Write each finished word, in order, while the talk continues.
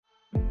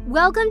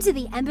Welcome to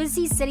the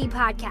Embassy City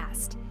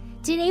Podcast.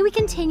 Today we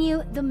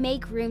continue the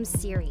Make Room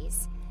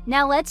series.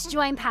 Now let's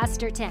join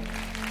Pastor Tim.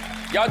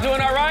 Y'all doing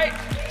all right?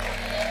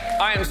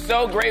 I am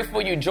so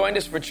grateful you joined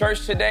us for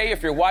church today.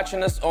 If you're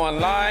watching us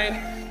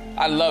online,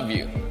 I love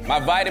you. My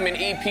vitamin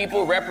E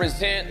people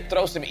represent.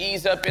 Throw some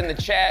E's up in the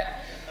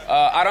chat.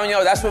 I don't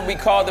know. That's what we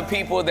call the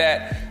people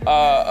that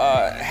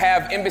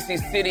have Embassy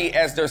City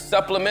as their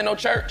supplemental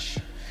church.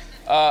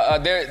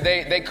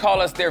 They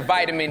call us their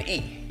vitamin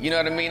E. You know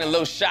what I mean? A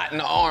little shot in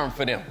the arm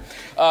for them.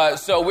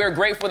 So we're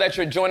grateful that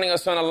you're joining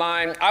us on the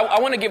line. I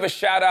want to give a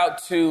shout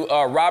out to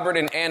Robert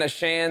and Anna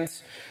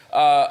Shands.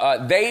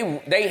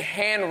 They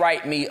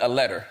handwrite me a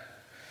letter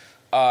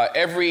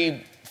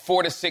every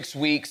 4 to 6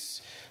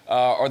 weeks,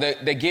 or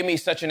they give me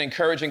such an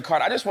encouraging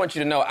card. I just want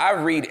you to know I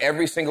read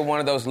every single one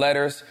of those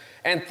letters.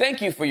 And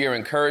thank you for your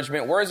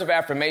encouragement. Words of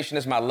affirmation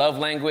is my love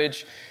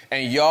language,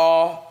 and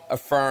y'all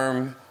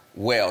affirm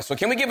well. So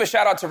can we give a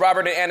shout out to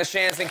Robert and Anna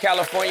Shands in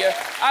California?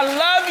 I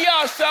love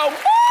y'all so much.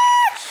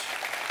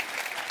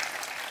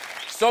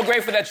 So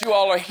grateful that you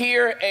all are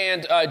here.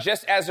 And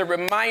just as a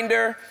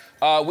reminder,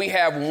 we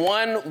have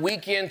 1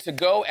 weekend to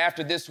go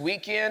after this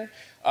weekend.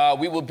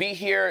 We will be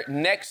here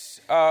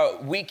next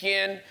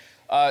weekend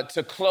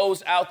to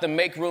close out the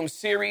Make Room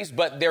series,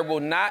 but there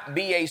will not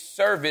be a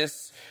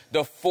service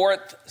the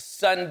 4th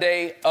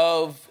Sunday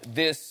of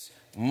this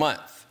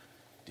month.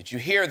 Did you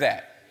hear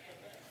that?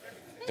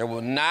 There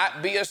will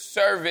not be a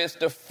service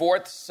the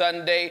 4th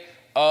Sunday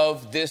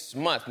of this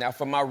month. Now,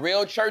 for my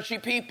real churchy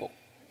people,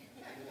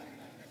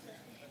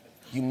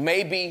 you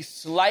may be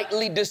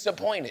slightly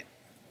disappointed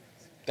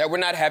that we're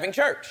not having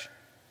church.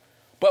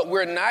 But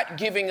we're not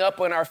giving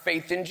up on our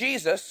faith in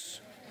Jesus.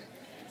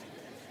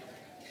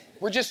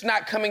 We're just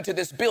not coming to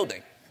this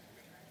building.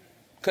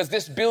 Because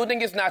this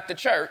building is not the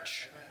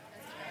church.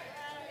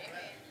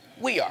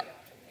 We are.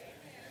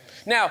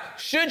 Now,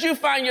 should you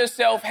find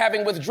yourself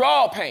having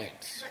withdrawal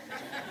pains,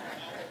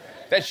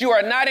 that you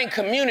are not in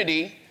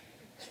community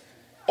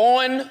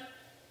on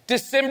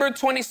December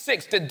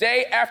 26th, the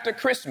day after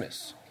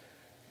Christmas,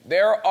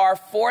 there are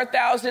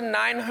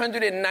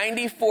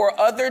 4,994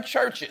 other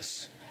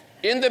churches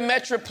in the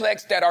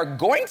Metroplex that are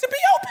going to be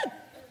open.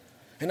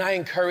 And I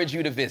encourage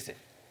you to visit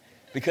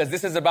because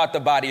this is about the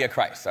body of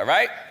Christ, all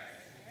right?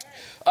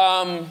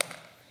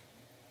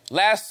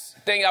 Last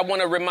thing I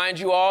want to remind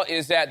you all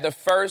is that the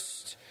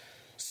first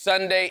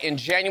Sunday in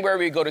January,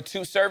 we go to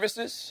 2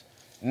 services.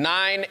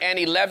 9 and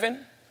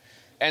 11.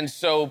 And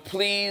so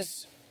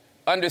please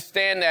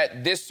understand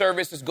that this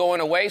service is going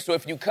away. So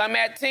if you come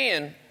at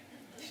 10,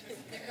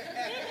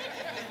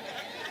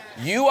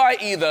 you are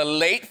either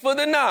late for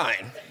the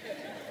 9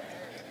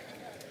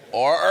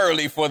 or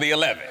early for the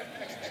 11.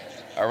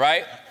 All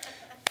right?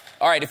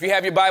 All right, if you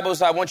have your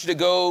Bibles, I want you to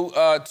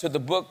go to the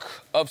book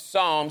of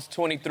Psalms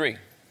 23.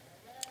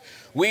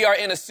 We are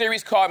in a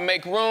series called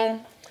Make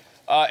Room.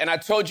 And I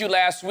told you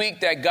last week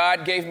that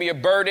God gave me a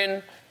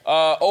burden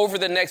over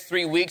the next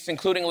 3 weeks,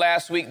 including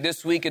last week,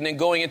 this week, and then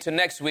going into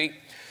next week,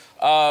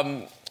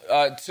 to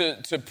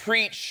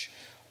preach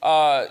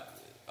 3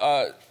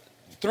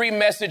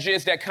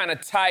 messages that kind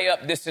of tie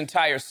up this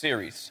entire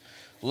series.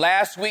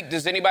 Last week,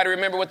 does anybody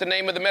remember what the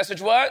name of the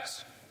message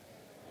was?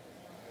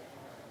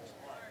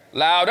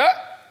 Louder.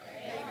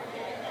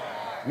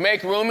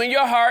 Make room in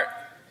your heart.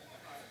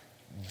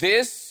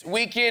 This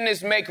weekend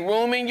is make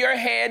room in your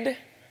head.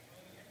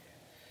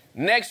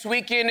 Next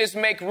weekend is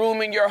make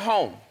room in your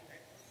home.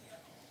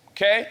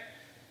 Okay?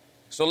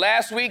 So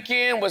last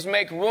weekend was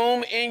make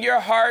room in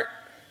your heart.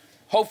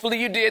 Hopefully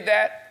you did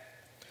that.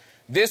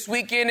 This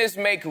weekend is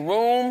make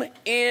room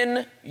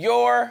in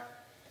your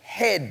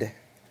head.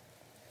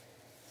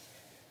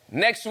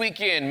 Next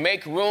weekend,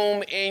 make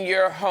room in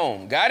your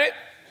home. Got it?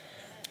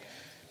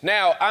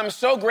 Now, I'm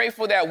so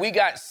grateful that we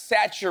got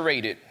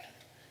saturated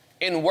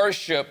in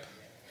worship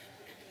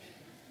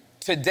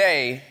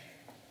today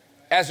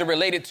as it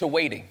related to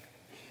waiting.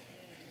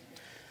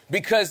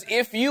 Because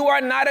if you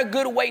are not a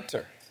good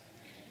waiter,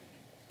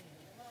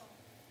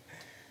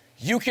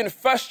 you can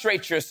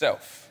frustrate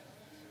yourself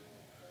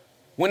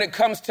when it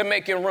comes to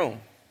making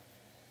room.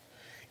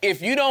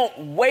 If you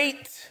don't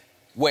wait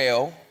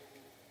well,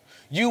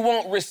 you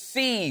won't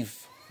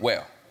receive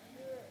well.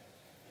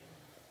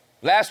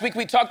 Last week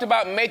we talked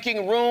about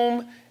making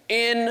room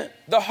in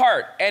the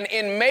heart. And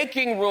in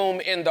making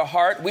room in the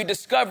heart, we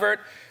discovered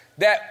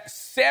that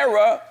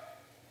Sarah,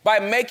 by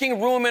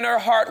making room in her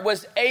heart,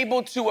 was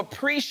able to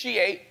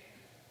appreciate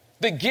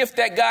the gift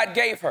that God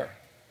gave her.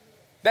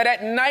 That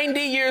at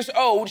 90 years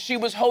old, she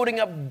was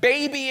holding a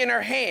baby in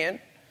her hand,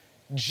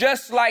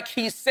 just like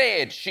he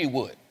said she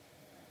would.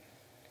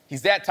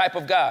 He's that type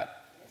of God.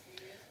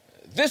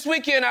 This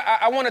weekend,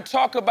 I want to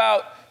talk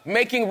about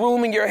making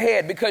room in your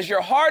head, because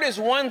your heart is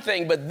one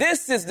thing, but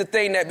this is the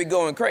thing that be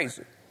going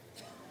crazy.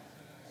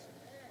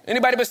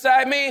 Anybody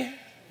beside me?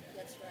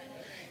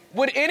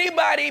 Would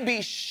anybody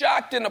be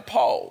shocked and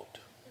appalled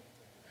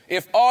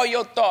if all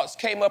your thoughts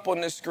came up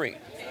on this screen?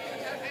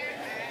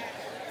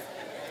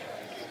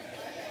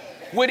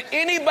 Would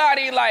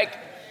anybody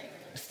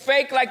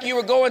fake like you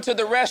were going to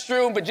the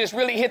restroom, but just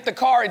really hit the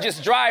car and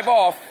just drive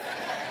off.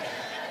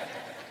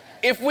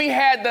 If we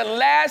had the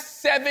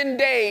last 7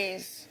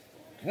 days,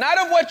 not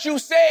of what you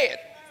said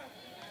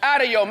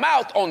out of your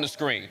mouth on the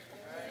screen,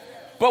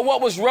 but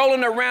what was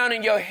rolling around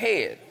in your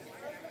head.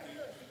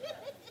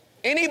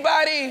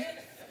 Anybody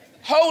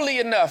holy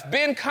enough,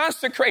 been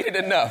consecrated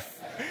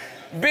enough,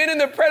 been in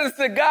the presence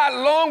of God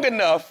long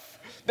enough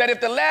that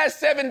if the last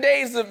 7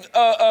 days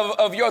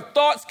of your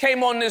thoughts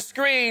came on this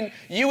screen,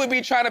 you would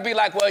be trying to be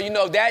like, well, you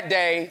know, that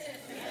day,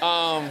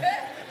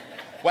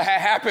 what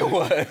had happened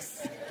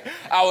was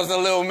I was a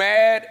little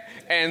mad,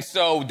 and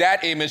so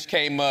that image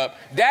came up.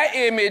 That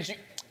image,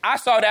 I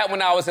saw that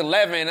when I was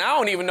 11, and I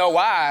don't even know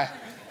why.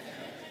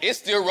 It's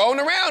still rolling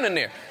around in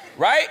there,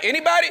 right?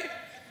 Anybody?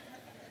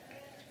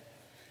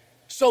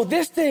 So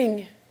this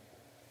thing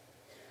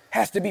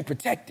has to be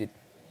protected.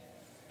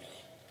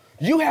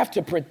 You have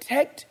to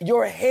protect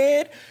your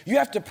head. You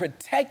have to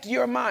protect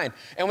your mind.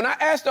 And when I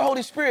asked the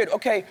Holy Spirit,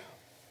 okay,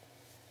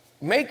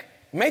 make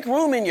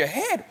room in your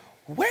head,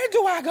 where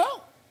do I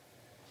go?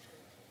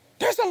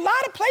 There's a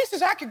lot of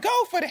places I could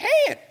go for the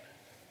head.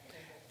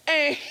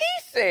 And he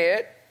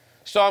said,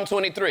 Psalm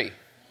 23.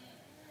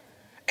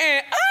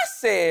 And I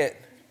said,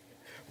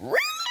 really?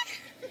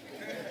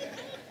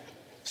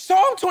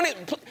 Psalm 20,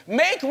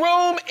 make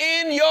room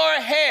in your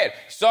head.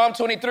 Psalm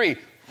 23,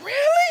 really?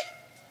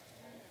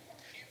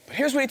 But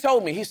here's what he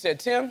told me. He said,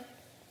 Tim,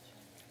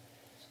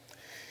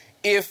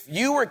 if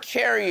you were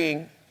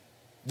carrying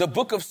the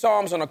book of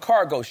Psalms on a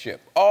cargo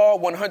ship, all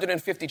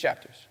 150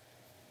 chapters,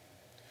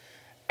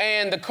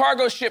 and the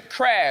cargo ship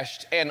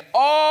crashed and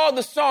all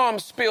the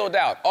Psalms spilled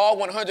out, all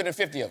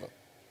 150 of them,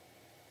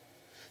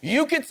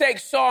 you could take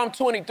Psalm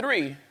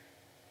 23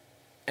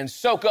 and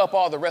soak up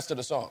all the rest of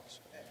the Psalms.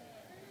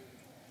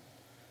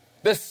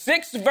 The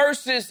 6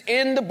 verses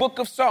in the book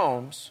of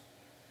Psalms,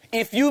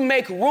 if you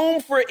make room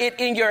for it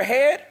in your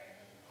head,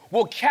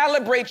 will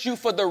calibrate you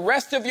for the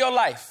rest of your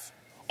life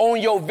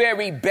on your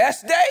very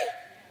best day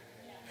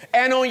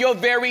and on your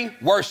very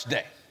worst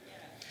day.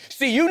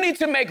 See, you need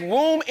to make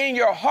room in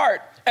your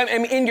heart and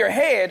in your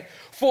head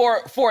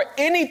for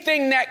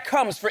anything that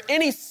comes, for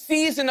any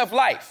season of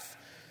life,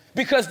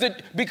 because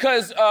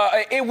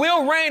it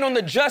will rain on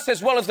the just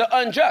as well as the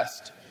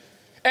unjust.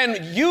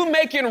 And you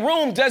making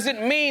room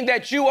doesn't mean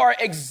that you are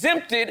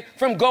exempted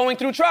from going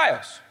through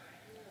trials.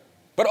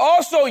 But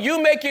also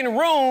you making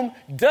room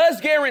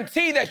does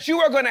guarantee that you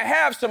are going to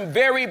have some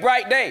very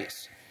bright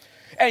days.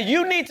 And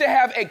you need to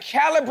have a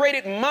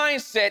calibrated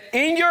mindset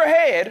in your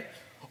head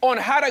on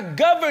how to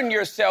govern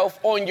yourself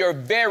on your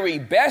very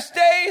best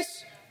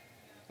days,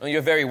 on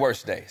your very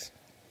worst days.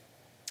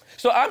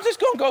 So I'm just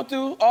going to go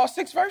through all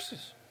 6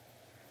 verses.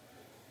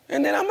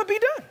 And then I'm going to be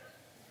done.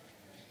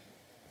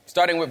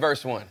 Starting with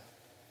verse 1.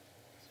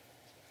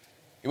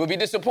 It would be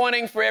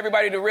disappointing for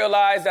everybody to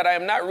realize that I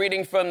am not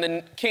reading from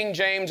the King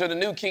James or the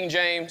New King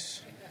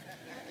James.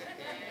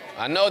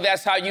 I know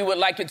that's how you would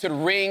like it to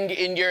ring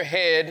in your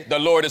head. The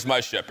Lord is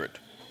my shepherd.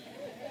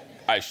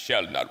 I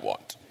shall not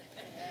want.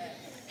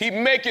 He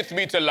maketh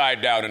me to lie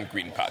down in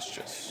green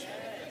pastures.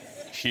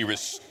 He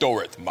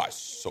restoreth my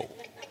soul.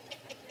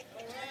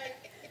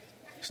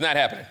 It's not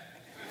happening.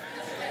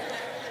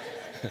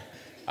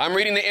 I'm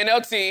reading the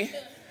NLT.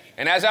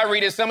 And as I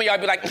read it, some of y'all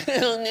be like,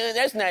 no,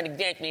 that's not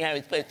exactly how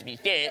it's supposed to be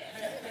said.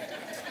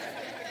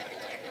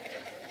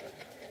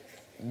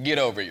 Get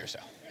over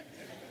yourself.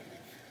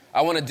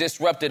 I want to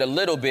disrupt it a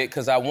little bit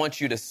because I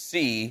want you to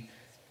see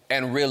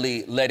and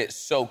really let it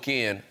soak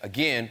in.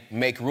 Again,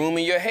 make room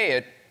in your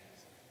head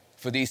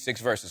for these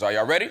 6 verses. Are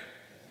y'all ready?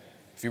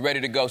 If you're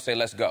ready to go, say,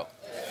 let's go.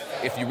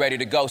 If you're ready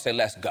to go, say,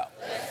 let's go.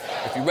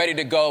 If you're ready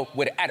to go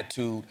with an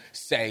attitude,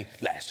 say,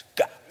 let's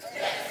go.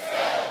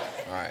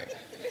 All right.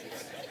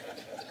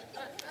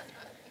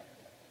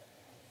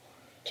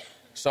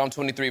 Psalm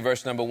 23,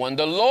 verse number 1.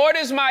 The Lord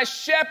is my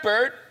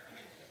shepherd.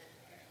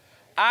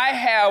 I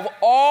have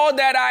all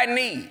that I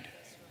need.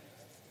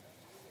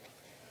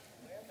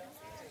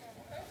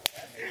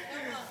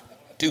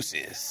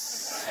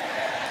 Deuces.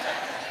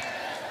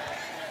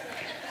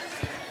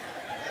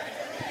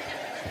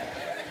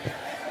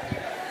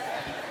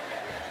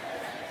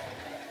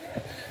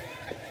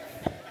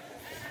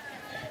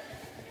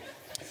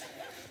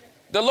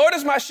 The Lord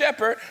is my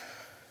shepherd.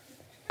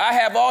 I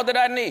have all that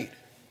I need.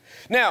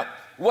 Now,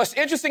 what's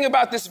interesting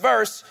about this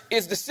verse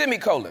is the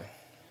semicolon.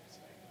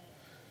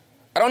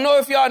 I don't know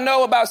if y'all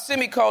know about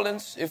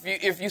semicolons,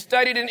 if you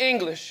studied in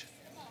English,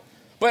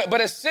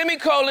 but a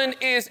semicolon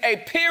is a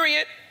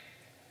period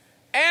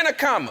and a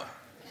comma.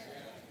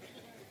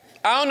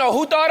 I don't know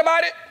who thought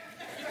about it.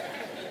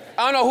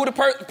 I don't know who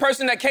the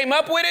person that came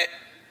up with it.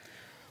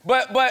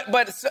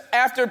 But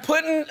after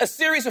putting a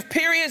series of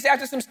periods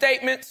after some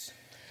statements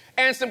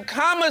and some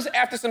commas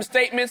after some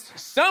statements,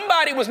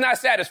 somebody was not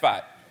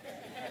satisfied.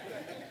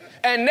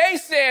 And they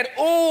said,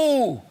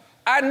 ooh,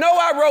 I know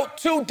I wrote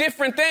 2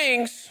 different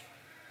things,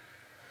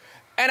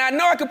 and I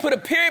know I could put a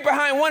period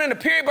behind one and a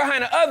period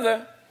behind the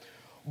other,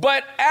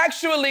 but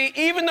actually,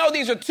 even though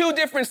these are 2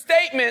 different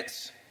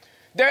statements,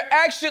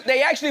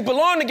 they actually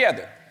belong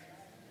together.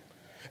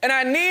 And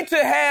I need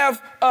to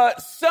have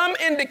some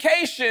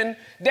indication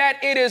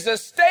that it is a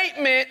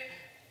statement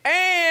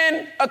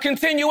and a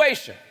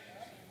continuation.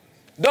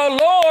 The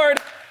Lord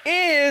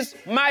is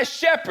my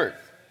shepherd,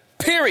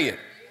 period.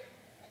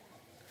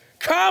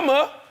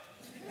 Comma,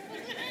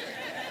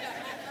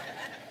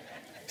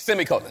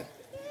 semicolon.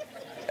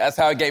 That's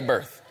how it gave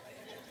birth.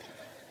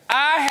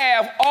 I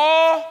have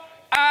all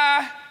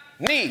I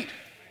need.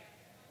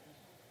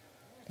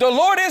 The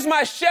Lord is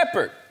my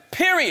shepherd,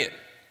 period.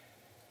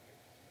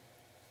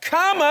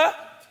 Comma,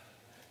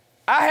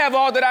 I have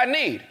all that I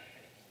need.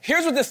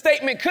 Here's what the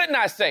statement could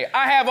not say.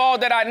 I have all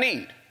that I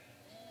need.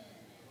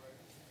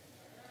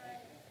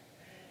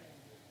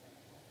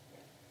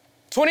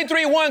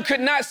 (23:1) could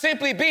not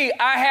simply be,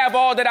 I have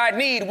all that I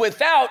need,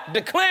 without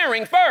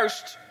declaring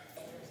first,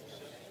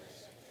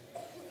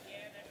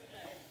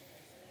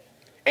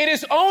 it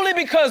is only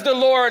because the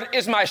Lord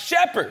is my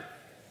shepherd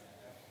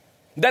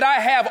that I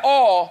have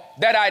all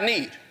that I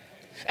need.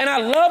 And I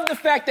love the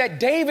fact that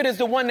David is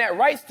the one that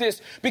writes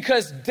this,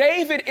 because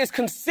David is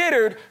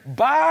considered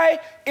by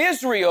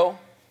Israel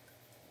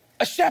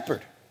a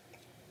shepherd.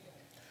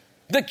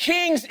 The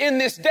kings in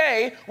this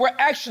day were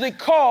actually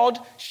called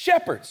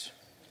shepherds.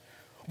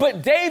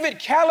 But David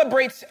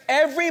calibrates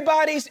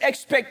everybody's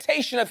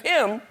expectation of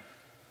him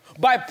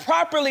by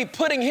properly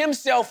putting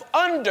himself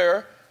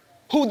under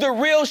who the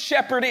real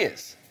shepherd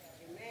is.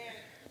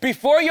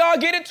 Before y'all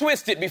get it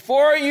twisted,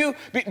 before you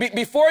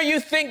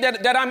think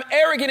that I'm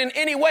arrogant in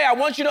any way, I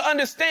want you to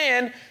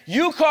understand,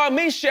 you call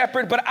me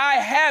shepherd, but I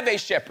have a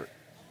shepherd.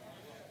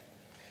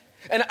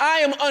 And I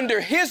am under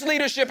his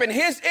leadership and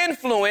his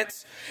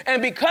influence.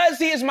 And because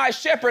he is my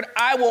shepherd,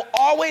 I will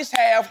always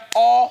have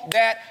all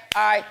that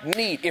I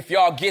need. If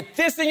y'all get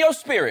this in your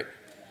spirit,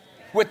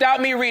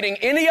 without me reading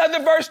any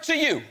other verse to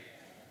you,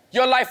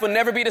 your life will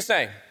never be the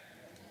same.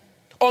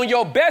 On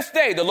your best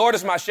day, the Lord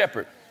is my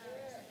shepherd.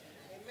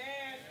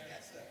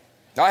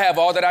 I have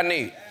all that I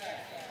need.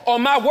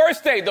 On my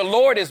worst day, the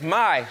Lord is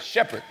my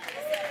shepherd.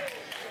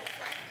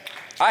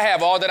 I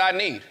have all that I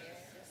need.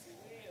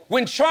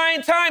 When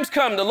trying times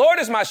come, the Lord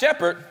is my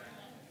shepherd.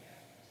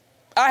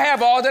 I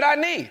have all that I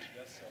need.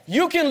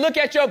 You can look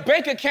at your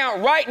bank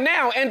account right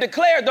now and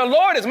declare, the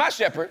Lord is my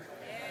shepherd.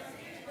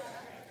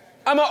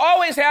 I'm going to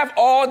always have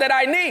all that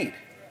I need.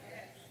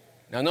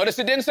 Now, notice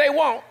it didn't say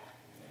won't.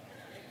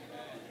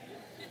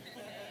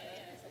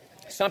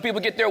 Some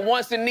people get their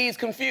wants and needs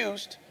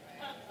confused.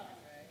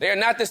 They are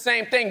not the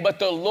same thing, but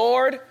the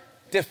Lord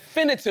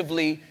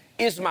definitively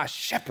is my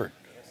shepherd.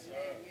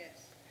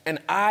 And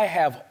I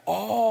have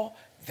all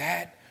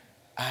that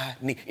I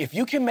need. If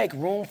you can make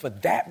room for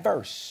that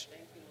verse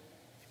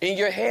in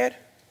your head,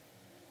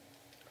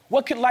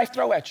 what could life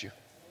throw at you?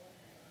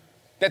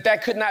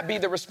 That could not be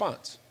the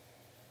response.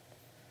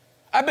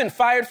 I've been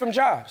fired from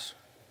jobs.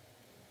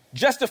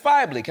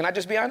 Justifiably, can I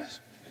just be honest?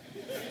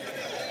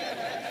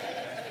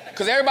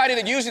 Because everybody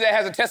that usually that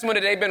has a testimony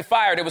that they've been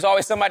fired, it was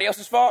always somebody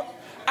else's fault.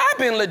 I've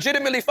been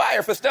legitimately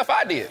fired for stuff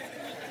I did.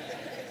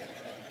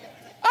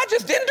 I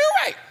just didn't do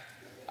right.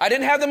 I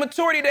didn't have the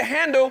maturity to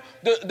handle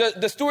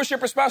the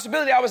stewardship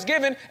responsibility I was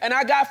given, and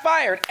I got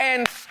fired.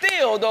 And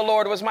still, the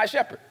Lord was my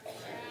shepherd.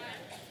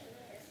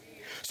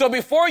 So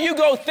before you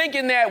go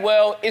thinking that,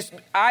 well,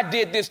 I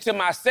did this to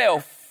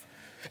myself,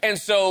 and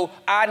so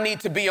I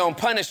need to be on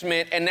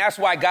punishment, and that's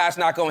why God's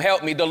not going to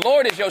help me. The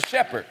Lord is your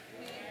shepherd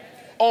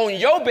on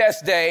your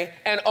best day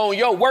and on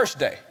your worst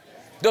day.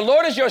 The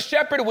Lord is your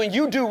shepherd when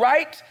you do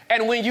right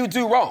and when you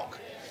do wrong.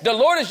 The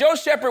Lord is your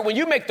shepherd when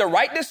you make the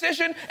right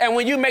decision and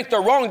when you make the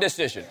wrong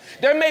decision.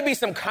 There may be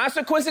some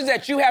consequences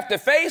that you have to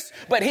face,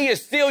 but he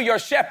is still your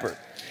shepherd.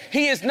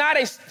 He is not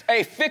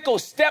a fickle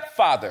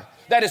stepfather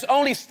that is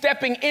only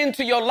stepping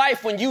into your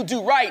life when you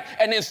do right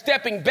and then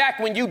stepping back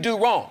when you do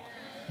wrong.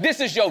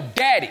 This is your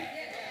daddy,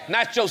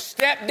 not your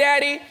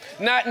stepdaddy,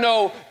 not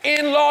no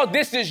in-law.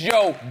 This is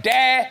your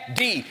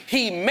daddy.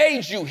 He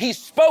made you. He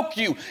spoke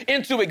you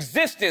into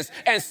existence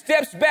and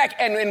steps back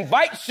and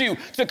invites you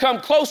to come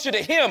closer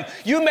to him.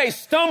 You may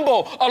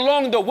stumble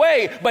along the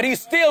way, but he's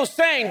still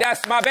saying,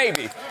 that's my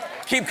baby.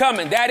 Keep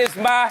coming. That is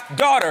my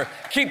daughter.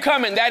 Keep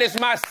coming. That is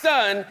my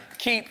son.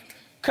 Keep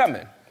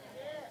coming.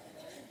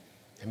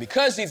 And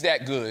because he's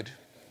that good,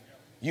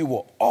 you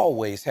will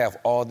always have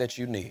all that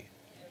you need.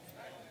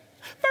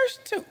 Verse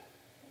 2.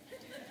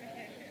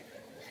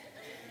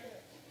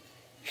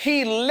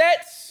 He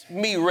lets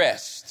me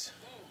rest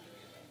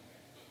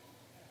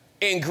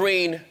in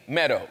green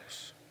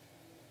meadows.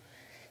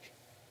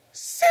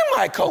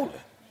 Semicolon.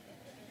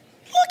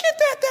 Look at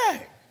that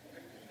thing.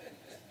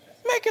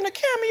 Making a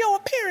cameo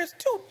appearance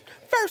 2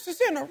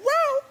 verses in a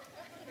row.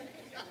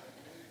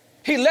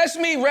 He lets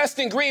me rest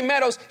in green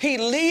meadows. He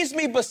leads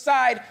me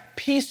beside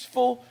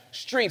peaceful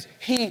streams.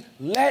 He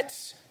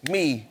lets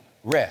me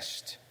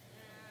rest.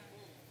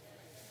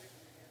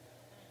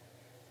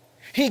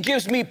 He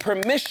gives me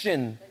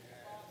permission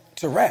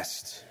to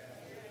rest.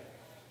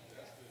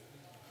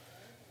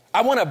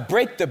 I want to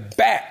break the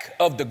back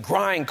of the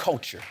grind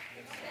culture.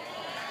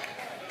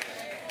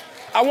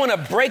 I want to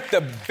break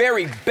the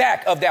very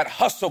back of that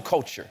hustle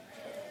culture.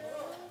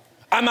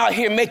 I'm out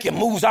here making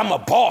moves. I'm a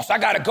boss. I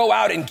got to go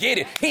out and get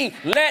it. He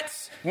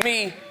lets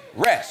me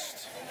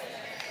rest.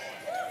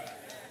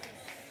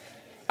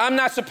 I'm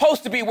not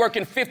supposed to be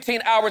working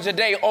 15 hours a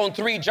day on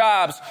 3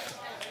 jobs,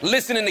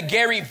 listening to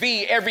Gary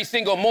Vee every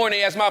single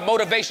morning as my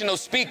motivational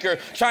speaker,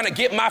 trying to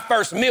get my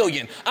first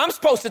million. I'm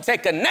supposed to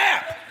take a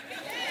nap.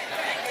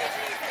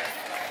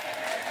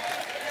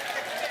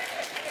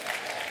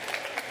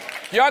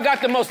 Y'all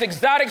got the most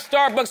exotic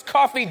Starbucks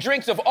coffee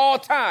drinks of all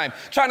time,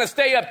 trying to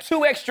stay up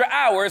 2 extra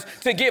hours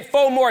to get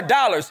 $4 more.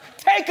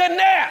 Take a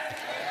nap.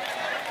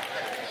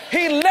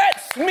 He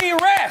lets me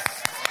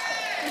rest.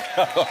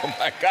 Oh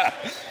my God.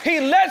 He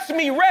lets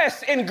me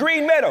rest in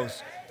green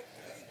meadows.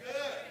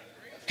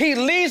 He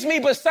leads me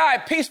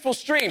beside peaceful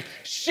stream.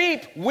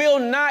 Sheep will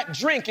not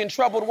drink in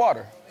troubled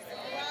water.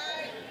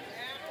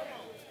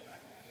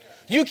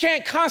 You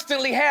can't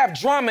constantly have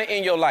drama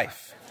in your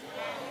life.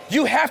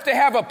 You have to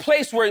have a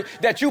place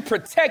that you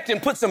protect and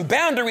put some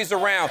boundaries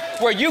around,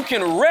 where you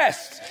can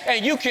rest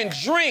and you can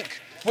drink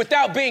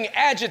without being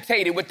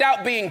agitated,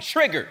 without being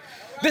triggered.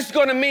 This is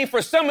going to mean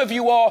for some of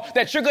you all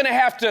that you're going to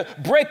have to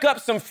break up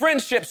some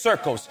friendship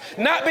circles.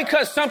 Not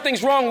because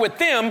something's wrong with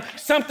them,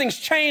 something's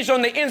changed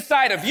on the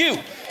inside of you.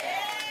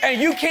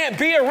 And you can't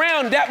be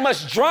around that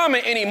much drama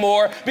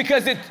anymore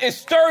because it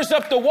stirs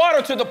up the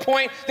water to the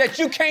point that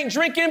you can't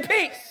drink in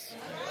peace.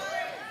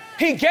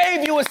 He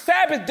gave you a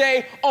Sabbath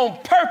day on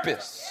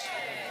purpose.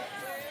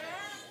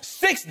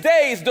 6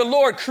 days the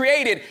Lord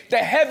created the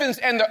heavens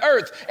and the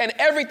earth and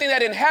everything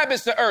that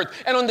inhabits the earth.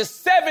 And on the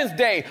 7th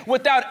day,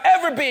 without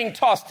ever being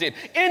tossed,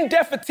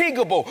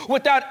 indefatigable,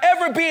 without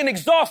ever being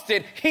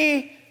exhausted,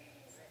 he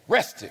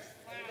rested.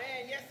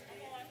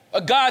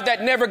 A God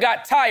that never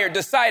got tired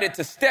decided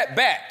to step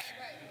back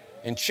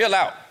and chill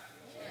out.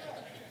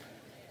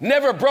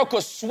 Never broke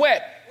a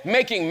sweat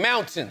making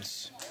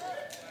mountains,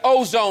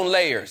 ozone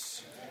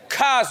layers,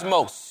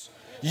 cosmos,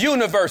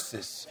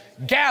 universes,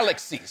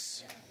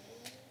 galaxies,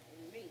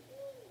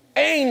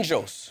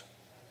 angels,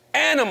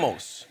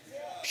 animals,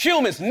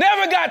 humans.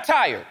 Never got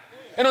tired.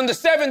 And on the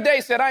 7th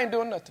day said, I ain't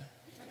doing nothing.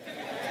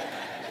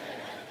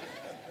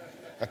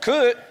 I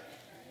could.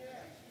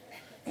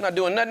 I'm not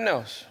doing nothing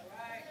else.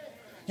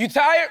 You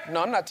tired?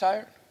 No, I'm not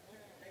tired.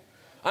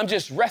 I'm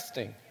just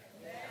resting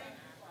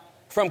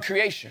from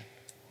creation.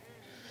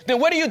 Then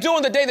what do you do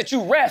on the day that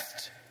you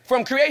rest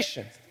from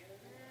creation?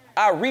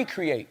 I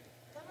recreate.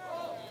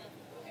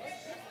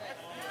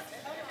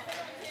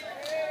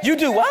 You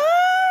do what?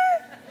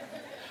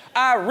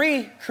 I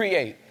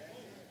recreate.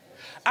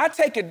 I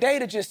take a day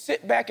to just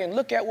sit back and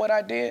look at what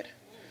I did,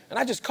 and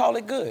I just call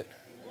it good.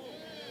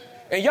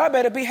 And y'all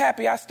better be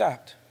happy I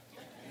stopped.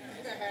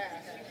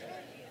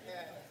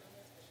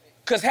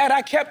 Because had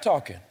I kept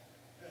talking,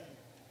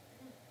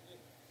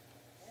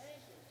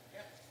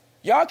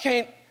 y'all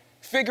can't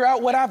figure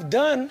out what I've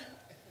done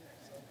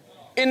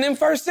in them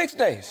first 6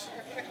 days.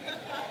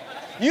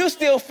 You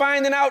still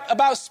finding out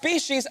about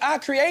species I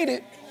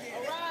created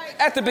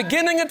at the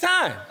beginning of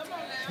time.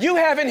 You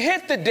haven't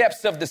hit the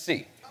depths of the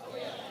sea.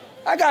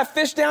 I got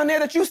fish down there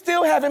that you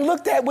still haven't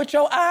looked at with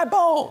your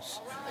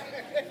eyeballs.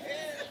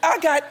 I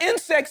got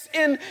insects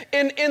in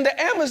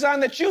the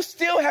Amazon that you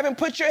still haven't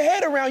put your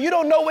head around. You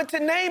don't know what to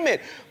name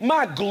it.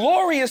 My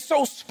glory is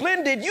so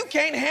splendid, you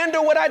can't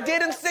handle what I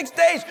did in 6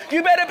 days.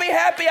 You better be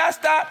happy I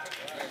stopped.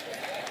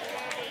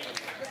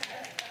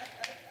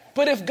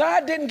 But if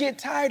God didn't get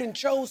tired and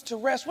chose to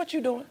rest, what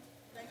you doing?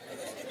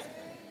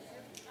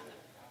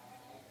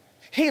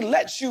 He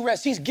lets you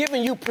rest. He's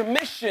giving you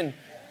permission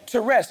to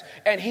rest,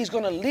 and he's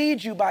going to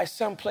lead you by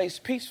someplace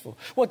peaceful.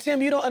 Well,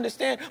 Tim, you don't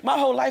understand. My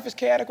whole life is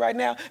chaotic right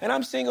now, and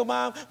I'm single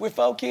mom with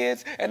 4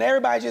 kids, and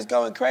everybody's just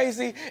going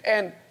crazy.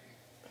 And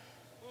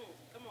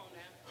come on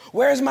now.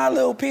 Where's my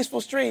little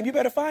peaceful stream? You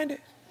better find it.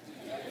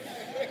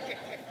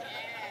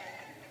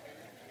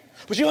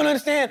 But you don't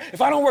understand.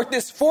 If I don't work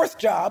this 4th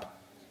job,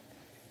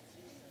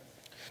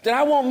 then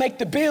I won't make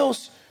the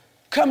bills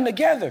come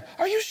together.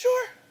 Are you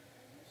sure?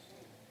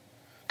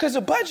 Because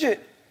a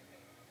budget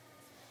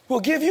will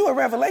give you a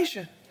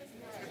revelation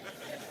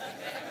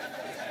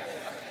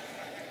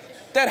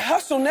that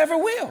hustle never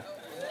will.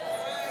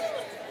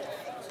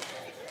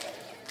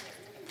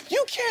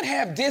 You can't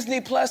have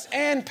Disney Plus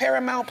and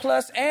Paramount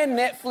Plus and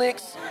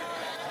Netflix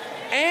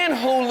and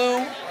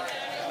Hulu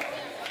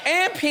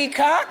and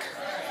Peacock.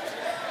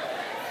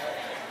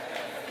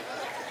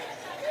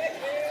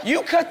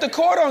 You cut the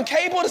cord on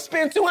cable to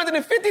spend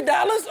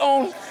 $250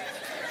 on...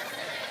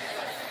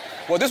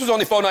 Well, this was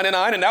only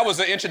 $4.99, and that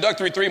was an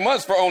introductory 3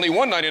 months for only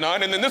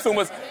 $1.99, and then this one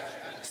was...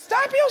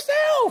 Stop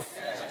yourself.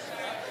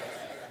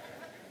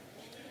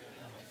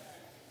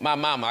 My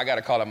mama, I got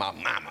to call her my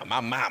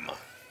mama,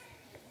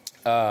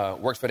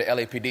 works for the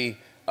LAPD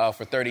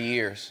for 30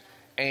 years.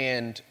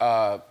 And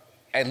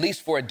at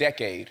least for a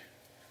decade,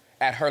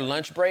 at her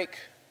lunch break,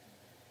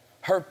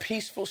 her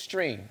peaceful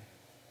stream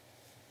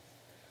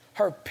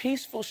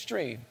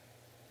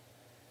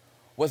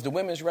was the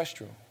women's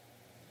restroom.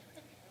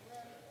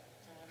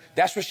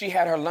 That's where she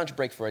had her lunch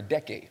break for a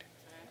decade.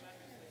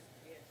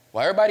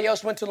 While everybody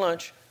else went to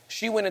lunch,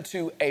 She went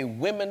into a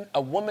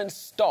woman's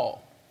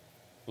stall,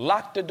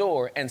 locked the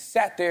door, and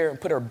sat there and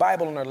put her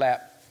Bible on her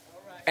lap.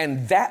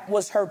 And that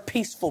was her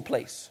peaceful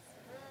place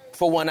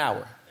for 1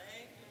 hour.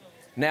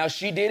 Now,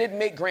 she did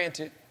admit,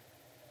 granted,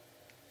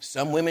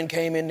 some women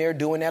came in there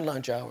during that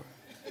lunch hour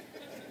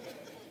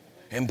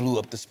and blew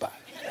up the spot.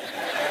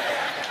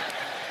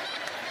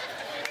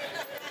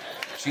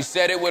 She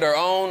said it with her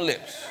own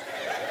lips.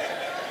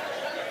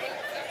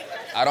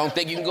 I don't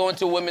think you can go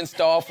into a women's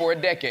stall for a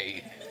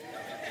decade,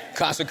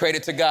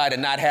 consecrated to God,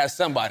 and not have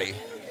somebody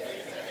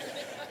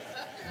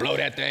blow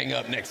that thing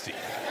up next to you.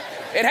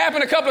 It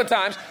happened a couple of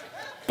times,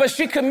 but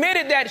she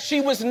committed that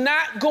she was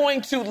not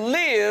going to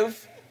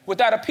live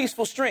without a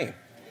peaceful stream.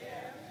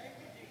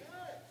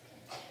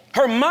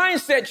 Her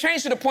mindset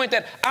changed to the point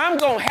that I'm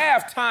going to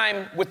have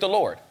time with the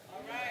Lord.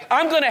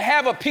 I'm going to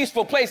have a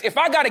peaceful place. If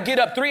I got to get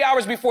up 3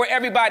 hours before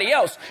everybody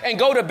else and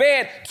go to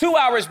bed 2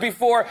 hours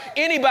before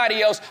anybody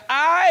else,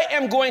 I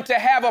am going to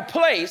have a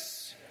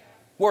place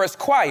where it's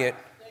quiet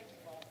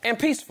and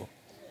peaceful.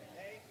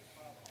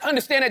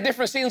 Understand at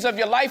different seasons of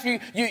your life,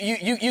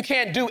 you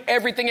can't do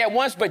everything at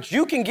once, but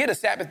you can get a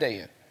Sabbath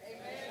day in.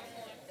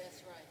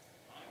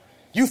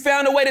 You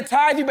found a way to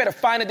tithe, you better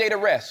find a day to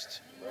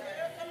rest.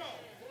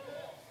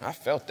 I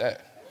felt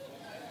that.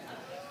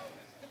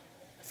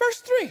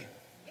 Verse 3.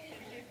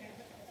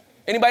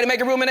 Anybody make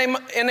a room in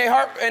their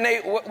heart, in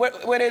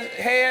their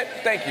head?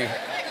 Thank you.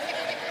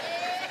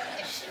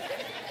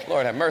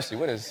 Lord have mercy.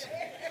 What is?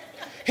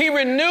 He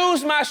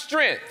renews my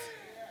strength.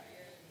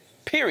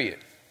 Period.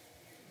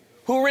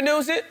 Who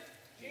renews it?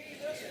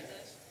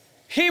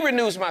 He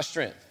renews my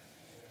strength.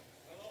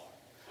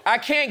 I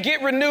can't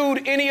get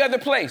renewed any other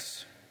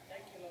place.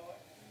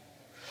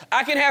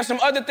 I can have some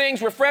other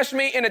things refresh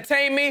me,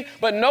 entertain me,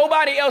 but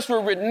nobody else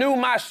will renew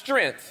my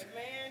strength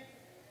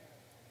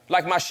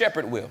like my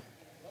shepherd will.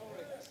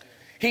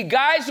 He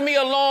guides me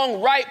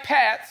along right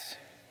paths,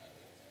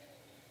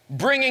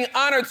 bringing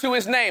honor to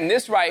his name.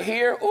 This right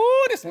here,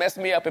 ooh, this messed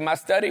me up in my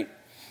study.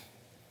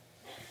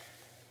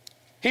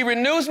 He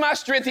renews my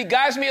strength. He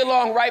guides me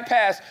along right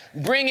paths,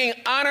 bringing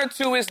honor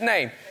to his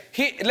name.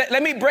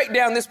 Let me break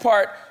down this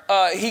part.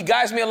 He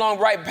guides me along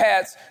right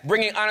paths,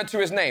 bringing honor to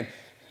his name.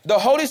 The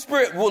Holy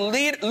Spirit will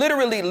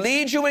literally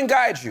lead you and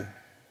guide you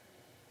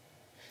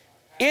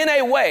in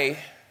a way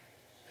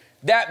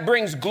that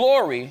brings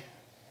glory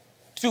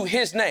to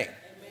his name.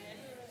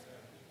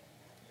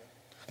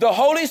 The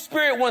Holy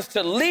Spirit wants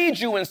to lead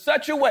you in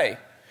such a way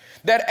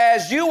that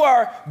as you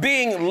are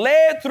being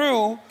led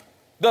through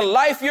the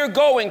life you're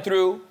going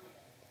through,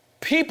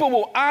 people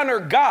will honor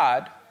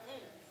God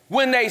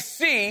when they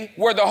see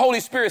where the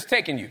Holy Spirit's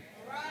taking you.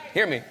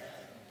 Hear me.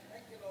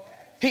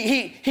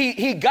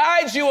 He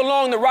guides you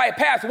along the right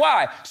path.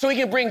 Why? So he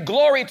can bring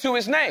glory to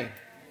his name.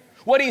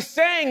 What he's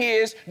saying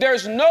is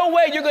there's no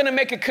way you're going to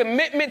make a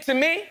commitment to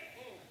me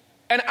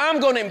and I'm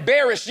going to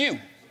embarrass you.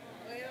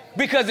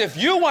 Because if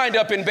you wind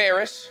up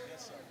embarrassed,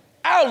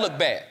 I'll look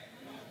bad.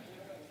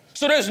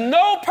 So there's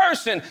no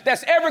person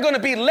that's ever going to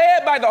be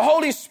led by the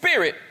Holy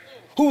Spirit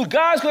who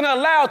God's going to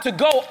allow to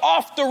go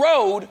off the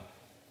road,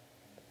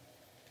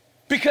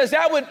 because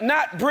that would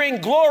not bring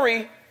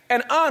glory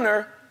and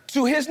honor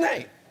to his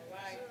name.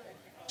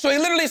 So he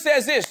literally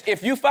says this: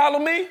 if you follow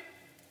me,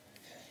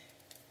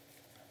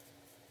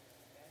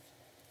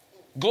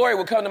 glory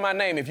will come to my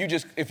name if you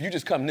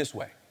just come this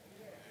way.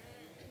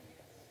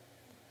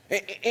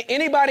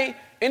 Anybody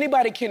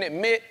can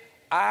admit,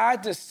 I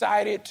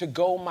decided to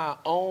go my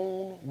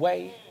own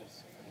way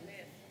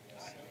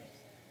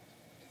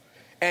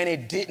and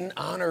it didn't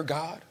honor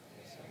God.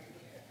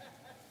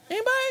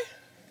 Anybody?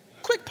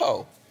 Quick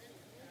poll.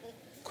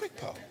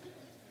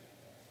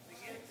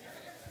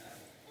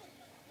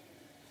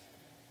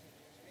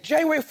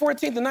 January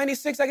 14th of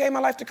 96, I gave my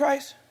life to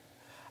Christ.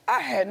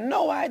 I had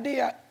no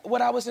idea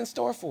what I was in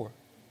store for.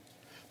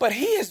 But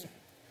he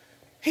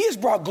has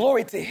brought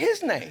glory to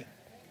his name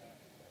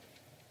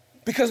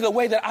because of the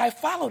way that I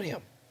followed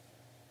him.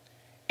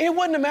 It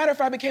wouldn't matter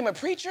if I became a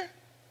preacher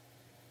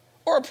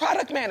or a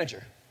product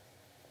manager.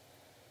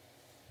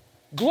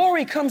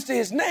 Glory comes to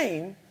his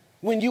name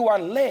when you are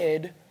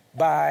led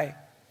by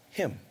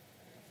him.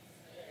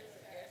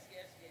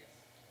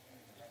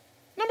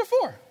 Number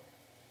 4.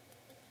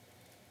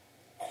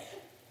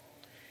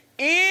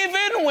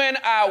 Even when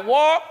I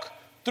walk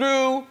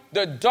through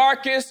the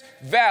darkest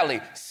valley.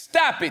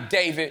 Stop it,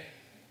 David.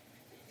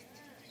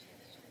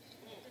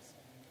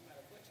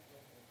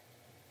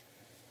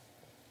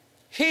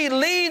 He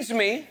leads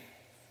me.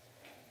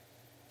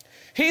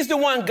 He's the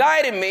one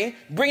guiding me,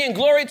 bringing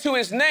glory to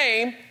his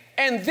name.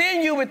 And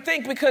then you would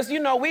think, because, we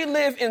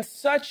live in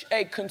such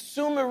a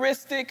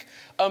consumeristic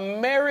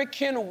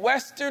American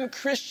Western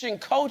Christian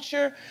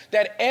culture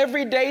that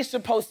every day is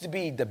supposed to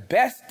be the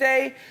best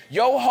day.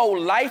 Your whole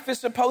life is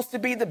supposed to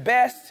be the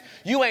best.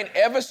 You ain't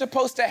ever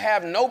supposed to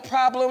have no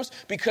problems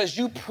because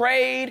you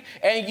prayed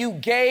and you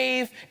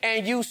gave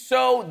and you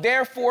sowed.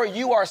 Therefore,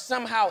 you are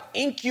somehow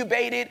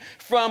incubated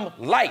from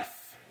life.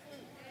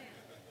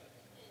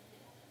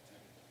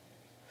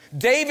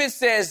 David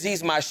says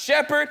he's my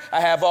shepherd. I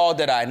have all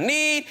that I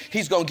need.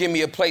 He's going to give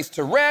me a place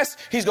to rest.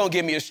 He's going to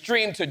give me a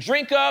stream to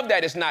drink of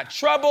that is not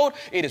troubled.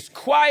 It is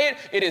quiet.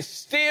 It is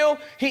still.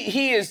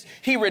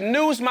 He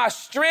renews my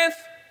strength.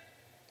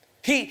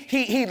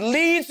 He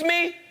leads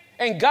me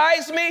and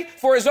guides me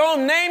for his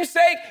own name's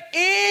sake,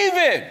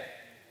 even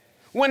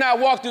when I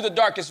walk through the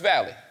darkest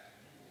valley.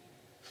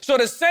 So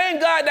the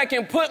same God that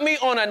can put me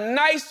on a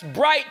nice,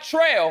 bright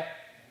trail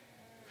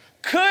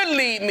could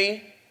lead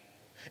me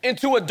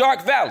into a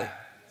dark valley.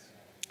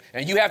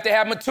 And you have to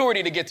have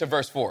maturity to get to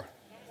verse 4.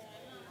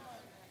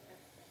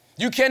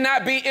 You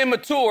cannot be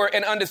immature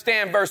and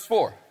understand verse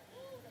 4.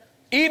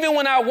 Even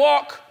when I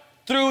walk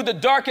through the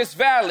darkest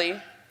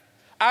valley,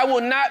 I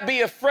will not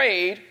be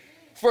afraid,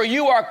 for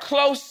you are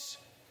close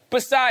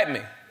beside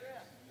me.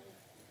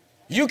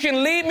 You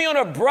can lead me on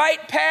a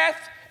bright path,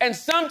 and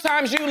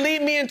sometimes you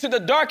lead me into the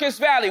darkest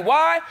valley.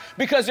 Why?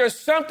 Because there's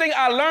something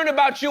I learned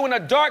about you in a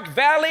dark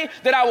valley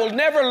that I will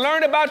never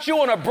learn about you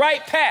on a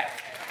bright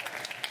path.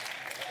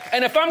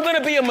 And if I'm going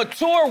to be a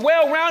mature,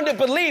 well-rounded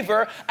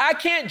believer, I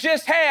can't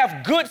just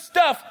have good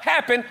stuff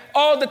happen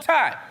all the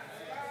time.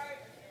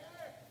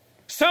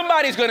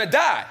 Somebody's going to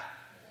die.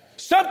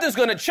 Something's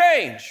going to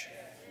change.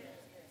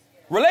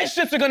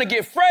 Relationships are going to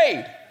get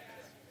frayed.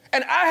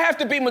 And I have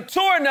to be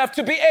mature enough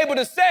to be able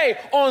to say,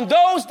 on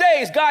those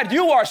days, God,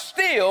 you are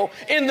still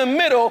in the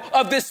middle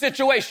of this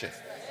situation.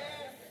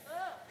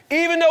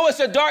 Even though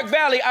it's a dark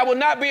valley, I will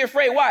not be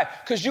afraid. Why?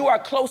 Because you are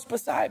close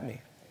beside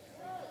me.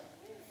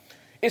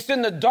 It's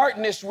in the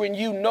darkness when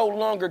you no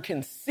longer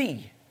can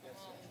see,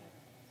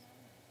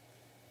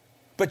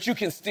 but you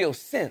can still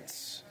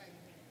sense.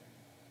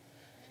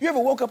 You ever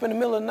woke up in the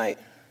middle of the night?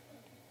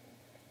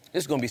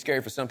 This is going to be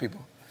scary for some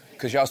people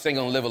because y'all ain't going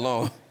to live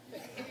alone.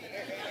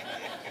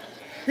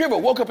 You ever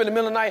woke up in the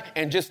middle of the night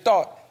and just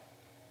thought,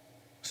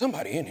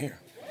 somebody in here?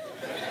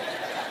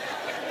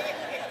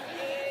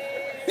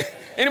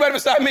 Anybody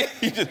beside me?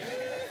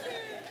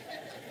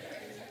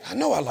 I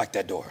know I like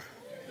that door.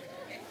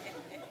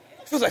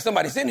 It feels like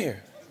somebody's in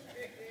here.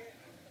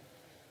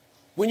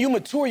 When you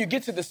mature, you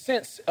get to the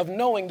sense of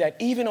knowing that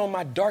even on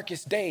my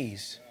darkest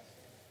days,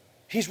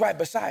 he's right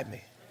beside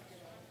me.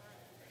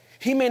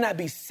 He may not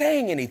be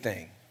saying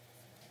anything,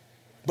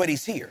 but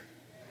he's here.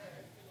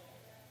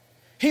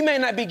 He may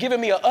not be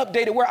giving me an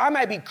updated word. I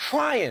might be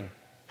crying.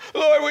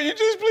 Lord, will you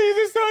just please?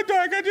 It's so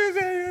dark.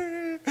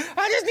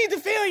 I just need to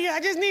feel you. I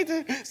just need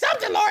to,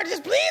 something, Lord,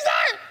 just please,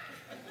 Lord.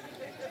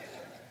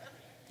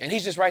 And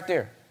he's just right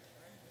there.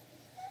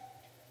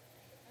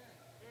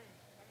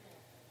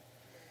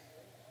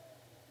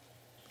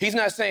 He's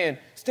not saying,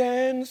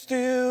 stand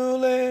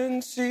still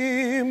and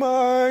see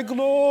my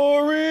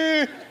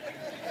glory.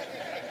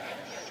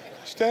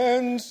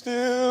 Stand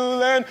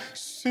still and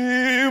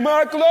see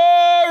my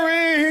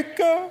glory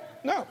go.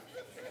 No,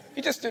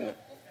 he just didn't.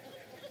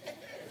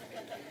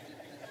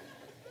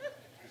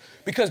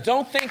 Because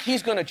don't think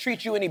he's going to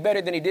treat you any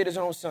better than he did his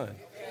own son.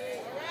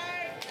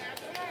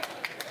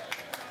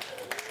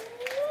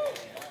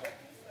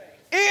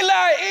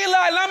 Eli,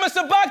 Eli, lama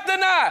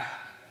sabachthani.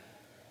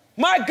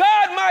 My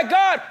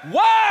God,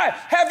 why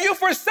have you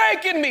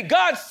forsaken me?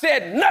 God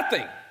said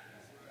nothing.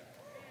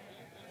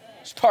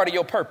 It's part of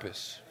your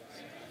purpose.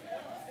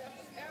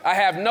 I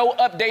have no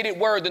updated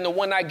word than the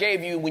one I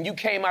gave you when you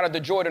came out of the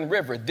Jordan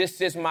River. This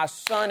is my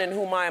son in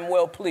whom I am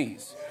well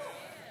pleased.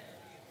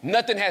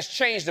 Nothing has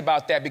changed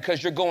about that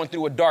because you're going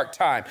through a dark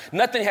time.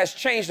 Nothing has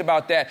changed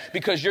about that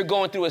because you're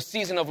going through a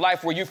season of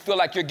life where you feel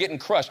like you're getting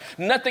crushed.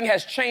 Nothing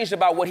has changed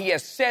about what he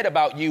has said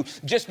about you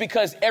just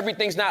because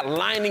everything's not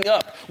lining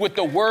up with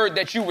the word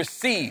that you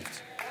received.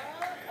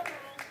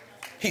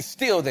 He's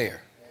still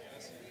there.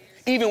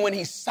 Even when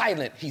he's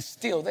silent, he's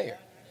still there.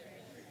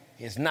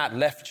 He has not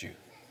left you.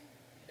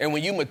 And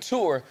when you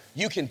mature,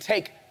 you can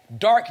take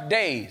dark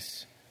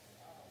days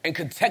and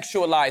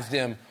contextualize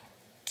them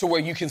to where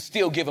you can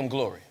still give him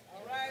glory.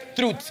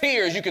 Through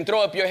tears, you can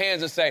throw up your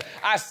hands and say,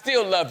 I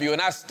still love you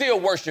and I still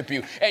worship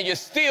you and you're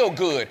still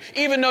good.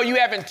 Even though you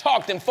haven't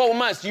talked in 4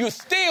 months, you're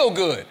still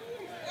good.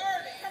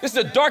 This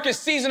is the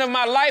darkest season of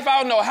my life. I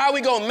don't know how we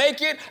gonna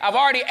make it. I've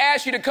already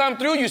asked you to come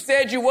through. You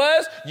said you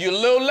was. You're a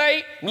little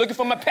late. I'm looking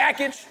for my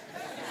package.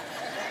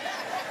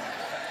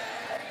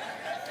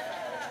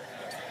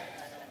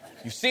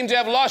 You seem to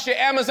have lost your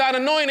Amazon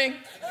anointing.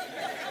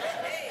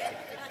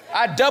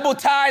 I double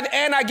tithe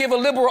and I give a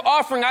liberal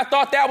offering. I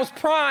thought that was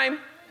prime.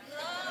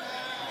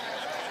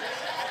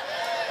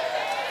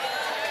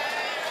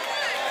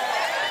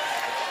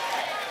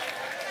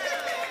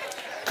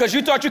 Because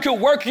you thought you could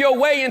work your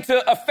way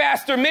into a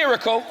faster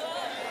miracle.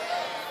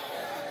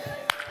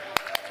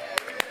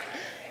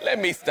 Let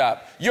me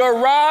stop. Your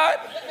rod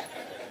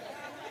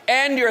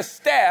and your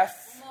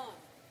staff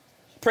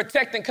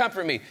protect and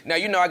comfort me. Now,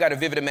 you know I got a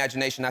vivid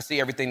imagination. I see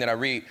everything that I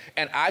read.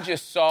 And I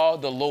just saw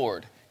the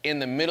Lord in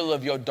the middle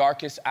of your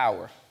darkest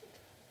hour,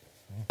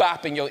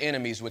 bopping your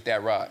enemies with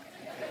that rod.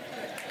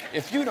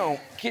 If you don't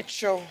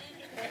get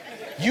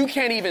you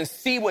can't even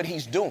see what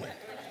he's doing.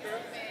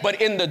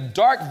 But in the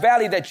dark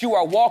valley that you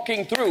are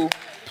walking through,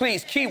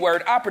 please,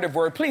 keyword, operative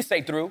word, please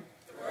say through.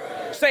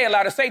 Say it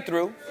louder, say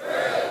through.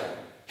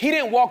 He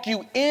didn't walk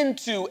you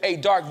into a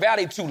dark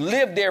valley to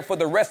live there for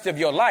the rest of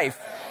your life.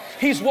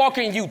 He's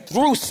walking you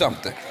through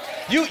something.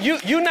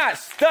 You're not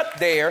stuck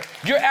there.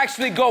 You're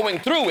actually going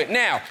through it.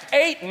 Now,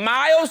 8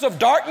 miles of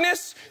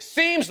darkness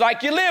seems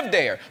like you live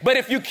there. But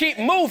if you keep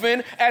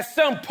moving, at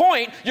some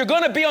point, you're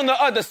going to be on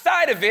the other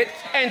side of it.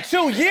 And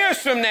 2 years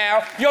from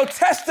now, your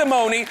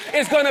testimony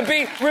is going to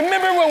be,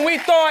 remember when we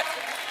thought,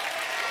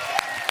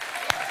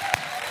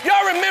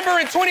 y'all remember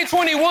in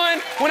 2021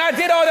 when I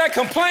did all that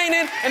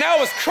complaining and I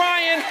was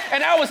crying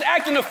and I was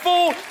acting a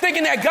fool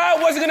thinking that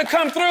God wasn't going to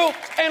come through?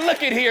 And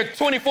look at here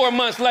 24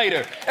 months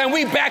later. And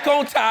we back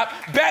on top,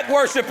 back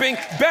worshiping,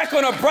 back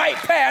on a bright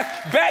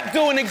path, back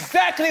doing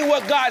exactly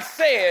what God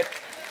said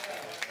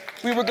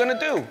we were going to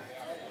do.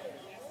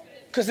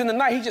 Because in the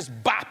night, he just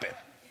bopping.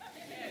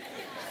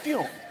 If you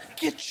don't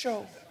get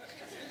your...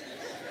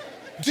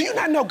 Do you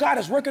not know God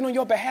is working on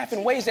your behalf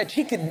in ways that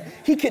he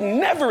could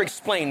never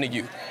explain to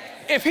you?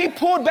 If he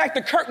pulled back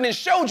the curtain and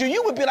showed you,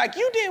 you would be like,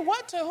 you did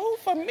what to who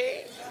for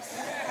me?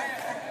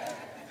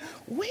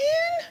 When?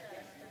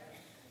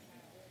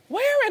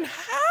 Where and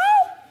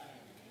how?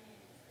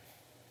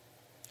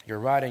 Your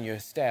rod and your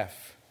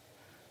staff,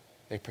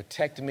 they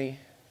protect me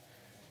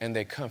and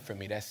they comfort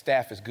me. That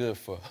staff is good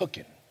for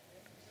hooking.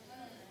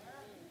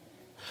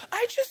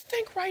 I just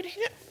think right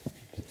here.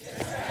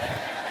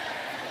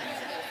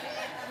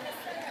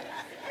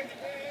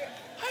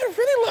 I'd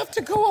really love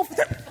to go over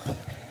there.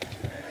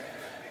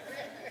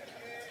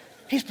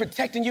 He's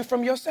protecting you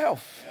from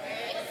yourself.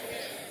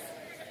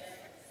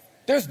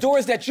 There's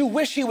doors that you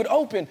wish he would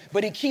open,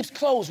 but he keeps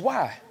closed.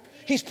 Why?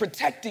 He's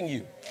protecting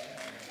you.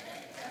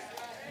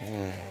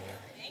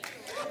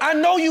 I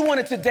know you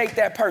wanted to date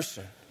that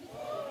person.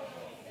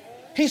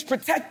 He's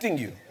protecting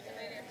you.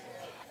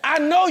 I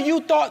know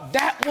you thought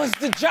that was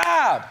the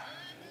job.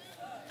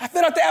 I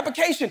filled out the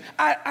application.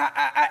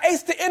 I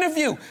aced the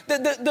interview.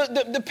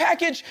 The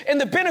package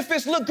and the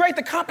benefits look great,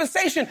 the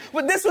compensation.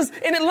 But this was,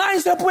 and it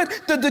lines up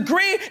with the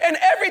degree and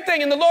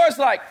everything. And the Lord's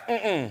like,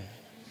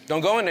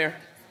 don't go in there.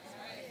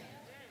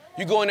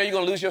 You go in there, you're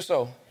going to lose your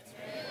soul.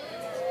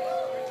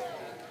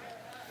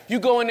 You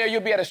go in there,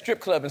 you'll be at a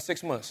strip club in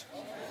 6 months.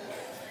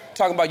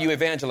 Talking about you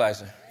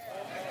evangelizing.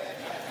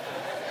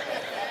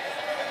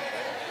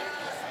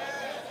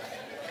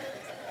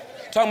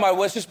 Talking about,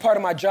 well, it's just part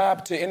of my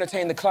job to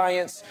entertain the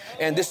clients,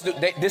 and this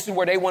is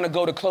where they want to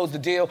go to close the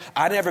deal.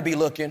 I'd never be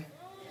looking.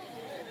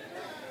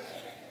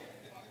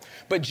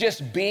 But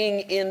just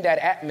being in that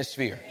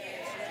atmosphere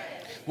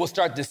will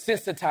start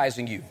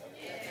desensitizing you.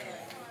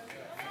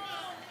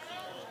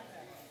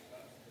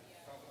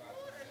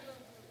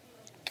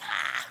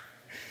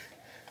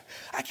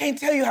 I can't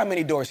tell you how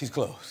many doors he's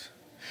closed.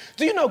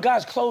 Do you know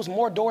God's closed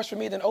more doors for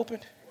me than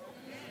opened?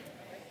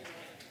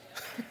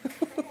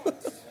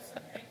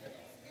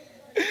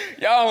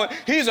 Y'all,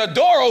 he's a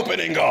door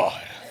opening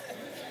God.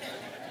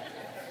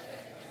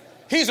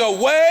 He's a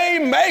way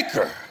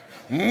maker,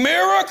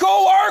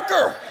 miracle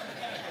worker,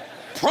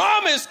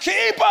 promise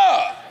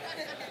keeper.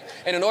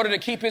 And in order to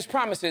keep his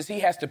promises, he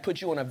has to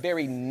put you on a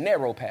very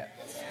narrow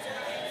path.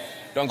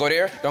 Don't go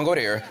there, don't go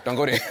there, don't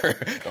go there,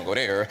 don't go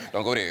there,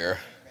 don't go there.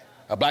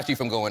 I blocked you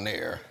from going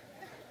there.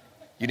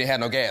 You didn't have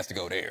no gas to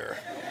go there.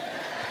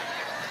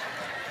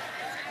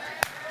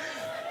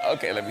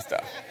 Okay, let me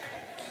stop.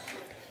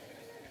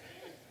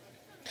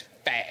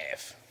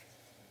 5.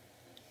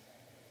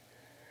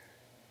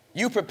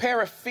 You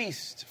prepare a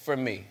feast for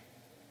me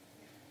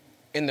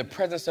in the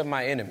presence of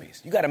my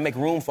enemies. You got to make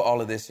room for all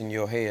of this in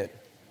your head.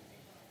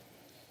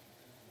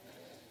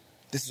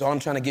 This is all I'm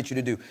trying to get you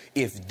to do.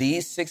 If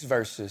these 6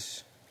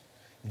 verses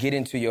get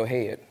into your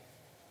head,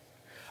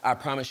 I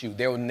promise you,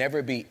 there will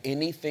never be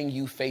anything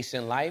you face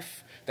in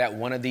life that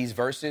one of these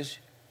verses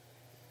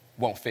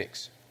won't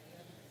fix.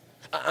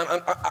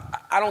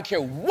 I don't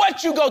care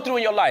what you go through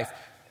in your life.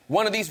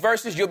 One of these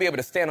verses, you'll be able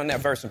to stand on that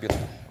verse and be like,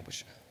 I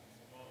wish.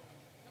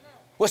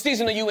 What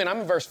season are you in?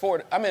 I'm in verse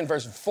 4. I'm in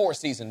verse 4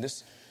 season.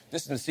 This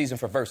is the season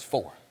for verse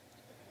 4.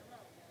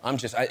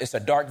 It's a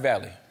dark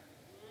valley.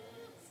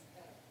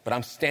 But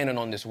I'm standing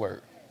on this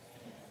word.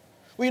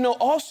 Well, you know,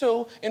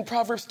 also in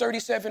Proverbs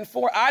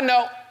 37:4, I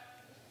know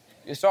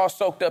it's all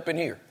soaked up in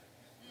here.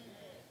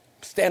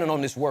 Standing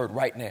on this word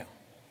right now.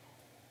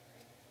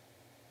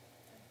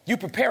 You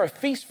prepare a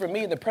feast for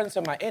me in the presence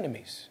of my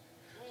enemies.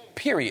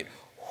 Period.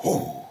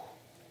 Whew.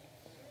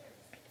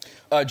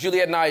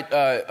 Juliet and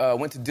I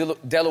went to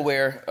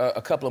Delaware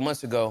a couple of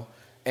months ago,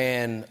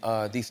 and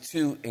these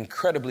 2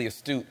 incredibly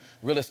astute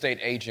real estate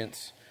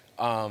agents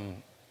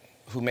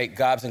who make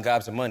gobs and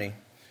gobs of money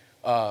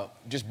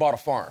just bought a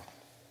farm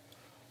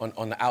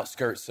on the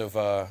outskirts of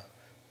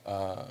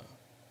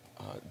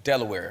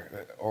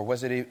Delaware, or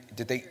was it?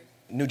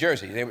 New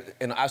Jersey? They were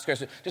in the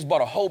outskirts. Just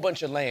bought a whole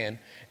bunch of land,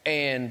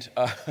 and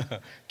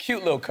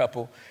cute little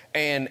couple.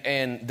 And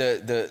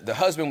the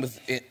husband was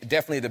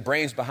definitely the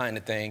brains behind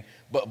the thing,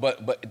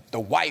 but the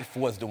wife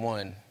was the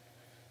one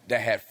that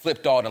had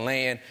flipped all the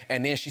land,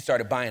 and then she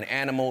started buying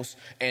animals,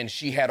 and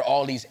she had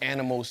all these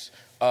animals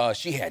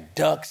She had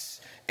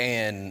ducks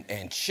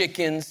and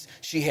chickens.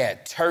 She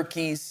had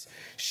turkeys.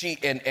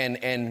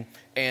 They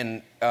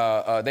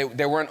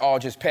weren't all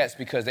just pets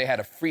because they had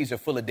a freezer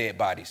full of dead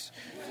bodies.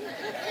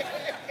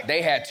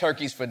 They had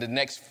turkeys for the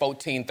next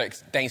 14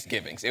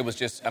 Thanksgivings. It was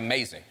just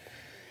amazing.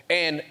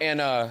 And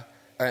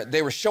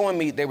they were showing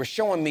me the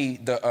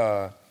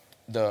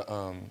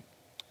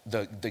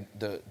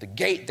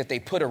gate that they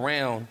put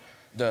around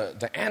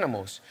the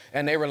animals.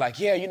 And they were like,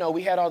 yeah,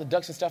 we had all the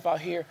ducks and stuff out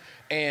here,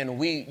 and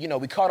we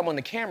caught them on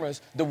the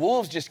cameras. The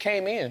wolves just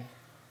came in.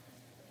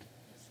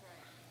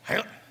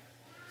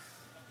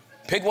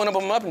 Picked one of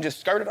them up and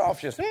just skirted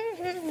off, just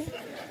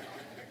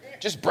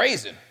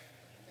brazen.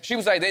 She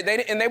was like,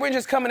 they weren't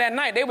just coming at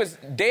night. They was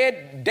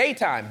dead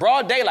daytime,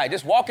 broad daylight,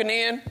 just walking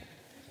in,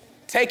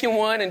 taking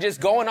one and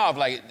just going off.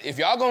 Like, if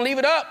y'all gonna leave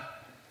it up,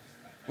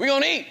 we're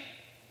gonna eat.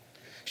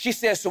 She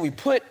says, so we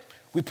put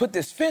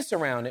this fence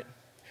around it,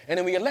 and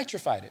then we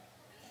electrified it.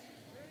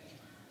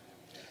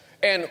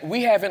 And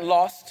we haven't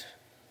lost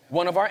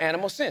one of our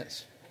animals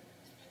since.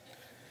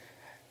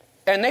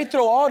 And they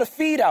throw all the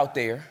feed out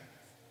there,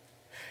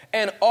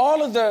 and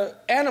all of the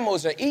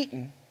animals are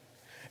eating,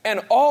 and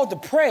all the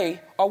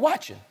prey are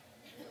watching.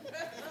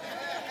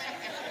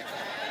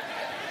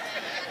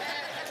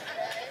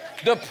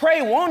 The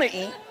prey want to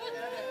eat,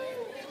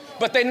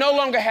 but they no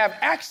longer have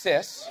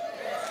access.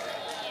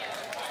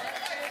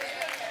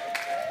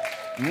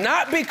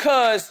 Not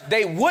because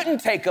they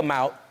wouldn't take them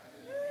out.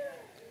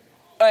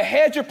 A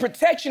hedge of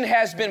protection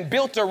has been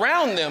built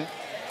around them.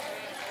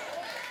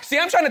 See,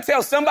 I'm trying to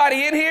tell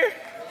somebody in here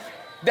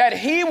that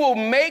he will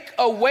make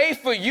a way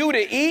for you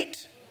to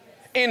eat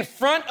in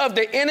front of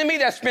the enemy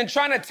that's been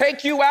trying to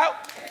take you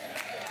out.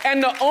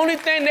 And the only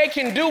thing they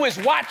can do is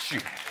watch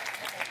you.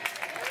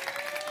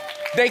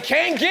 They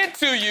can't get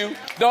to you.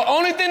 The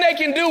only thing they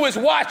can do is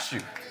watch you.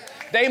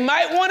 They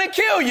might want to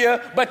kill you,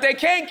 but they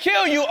can't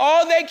kill you.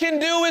 All they can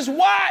do is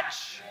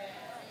watch.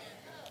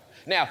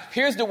 Now,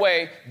 here's the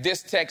way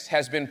this text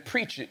has been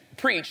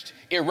preached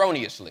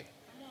erroneously.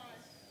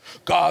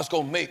 God's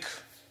going to make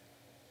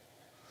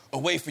a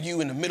way for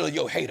you in the middle of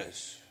your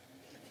haters.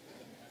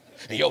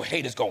 And your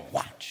haters going to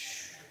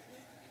watch.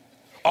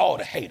 All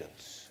the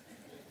haters,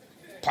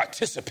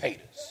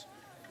 participators,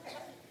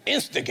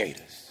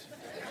 instigators.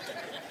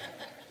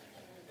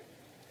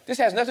 This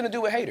has nothing to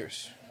do with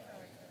haters.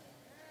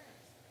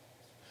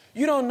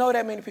 You don't know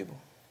that many people.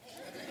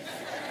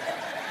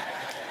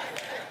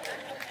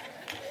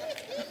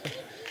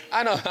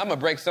 I know, I'm going to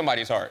break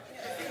somebody's heart.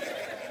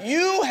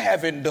 You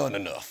haven't done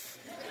enough,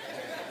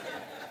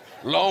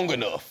 long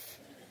enough,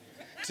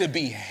 to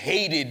be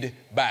hated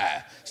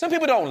by. Some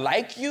people don't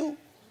like you,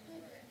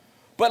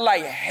 but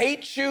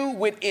hate you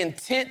with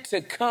intent to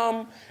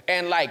come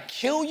and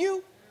kill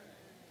you.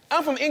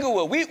 I'm from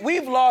Inglewood.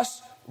 We've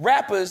lost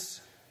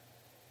rappers.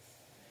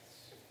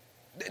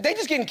 They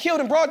just getting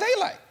killed in broad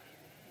daylight.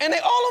 And they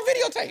all on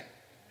videotape.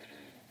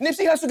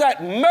 Nipsey Hussle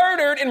got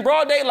murdered in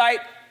broad daylight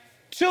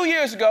 2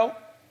 years ago.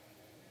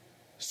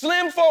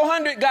 Slim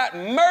 400 got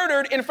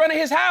murdered in front of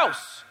his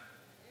house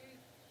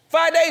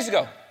 5 days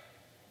ago.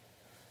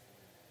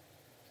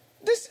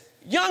 This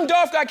young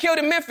Dolph got killed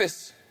in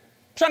Memphis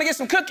trying to get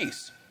some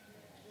cookies.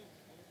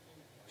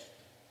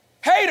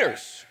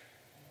 Haters.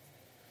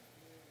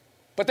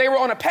 But they were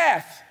on a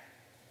path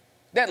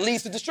that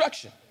leads to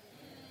destruction.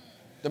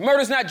 The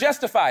murder's not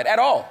justified at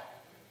all.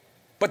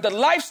 But the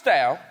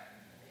lifestyle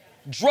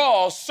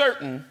draws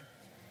certain.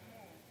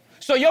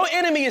 So your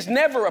enemy is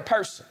never a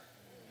person.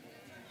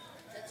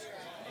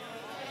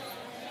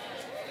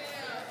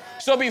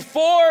 So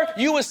before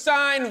you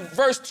assign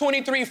verse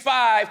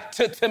 23:5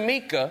 to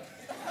Tamika,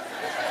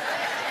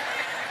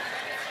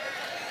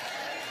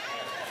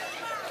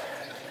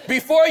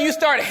 before you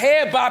start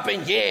head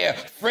bopping, yeah,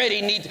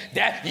 Freddie needs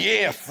that,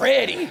 yeah,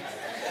 Freddie.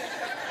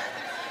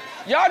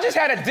 Y'all just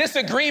had a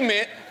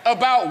disagreement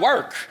about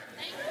work.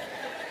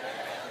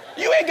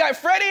 You ain't got,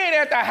 Freddie ain't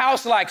at the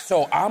house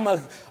so I'm a.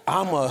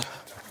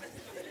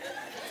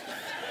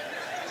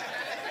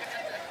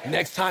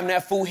 Next time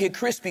that food hit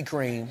Krispy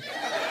Kreme,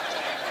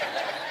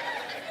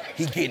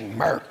 he getting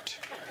murked.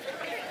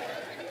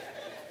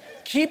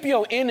 Keep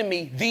your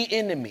enemy the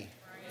enemy.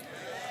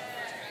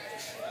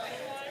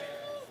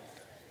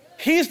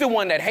 He's the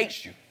one that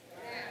hates you.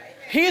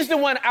 He's the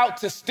one out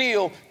to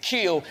steal,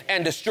 kill,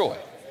 and destroy.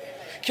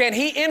 Can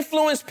he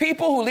influence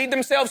people who leave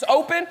themselves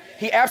open?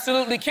 He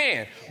absolutely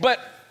can. But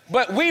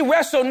we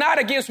wrestle not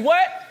against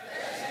what?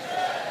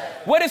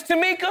 What is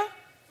Tamika?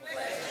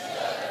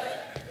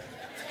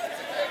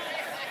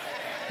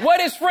 What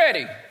is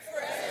Freddie?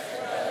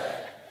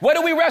 What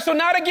do we wrestle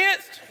not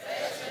against?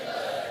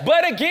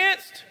 But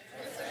against?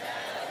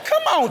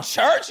 Come on,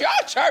 church. Y'all,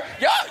 okay?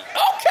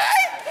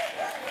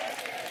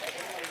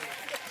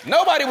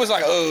 Nobody was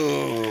like,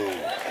 oh.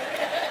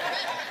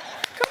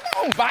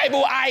 Come on,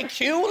 Bible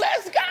IQ,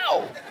 let's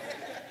go.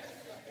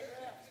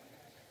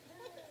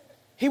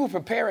 He will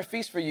prepare a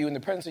feast for you in the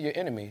presence of your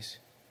enemies.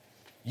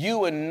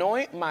 You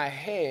anoint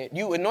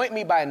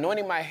me by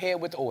anointing my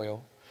head with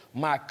oil.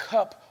 My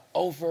cup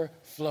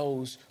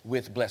overflows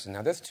with blessing.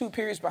 Now, there's two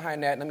periods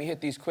behind that. Let me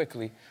hit these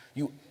quickly.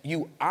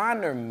 You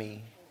honor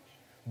me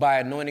by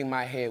anointing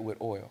my head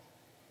with oil.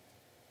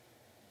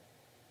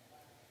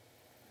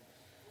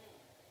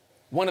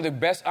 One of the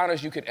best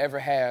honors you could ever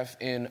have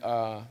in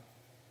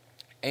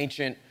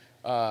ancient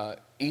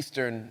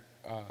Eastern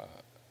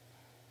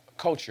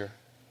culture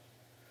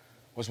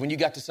was when you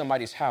got to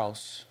somebody's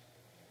house,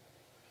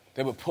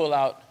 they would pull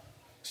out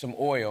some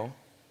oil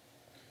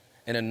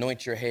and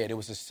anoint your head. It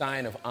was a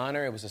sign of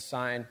honor. It was a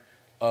sign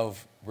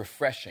of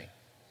refreshing.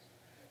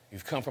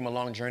 You've come from a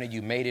long journey.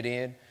 You made it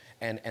in,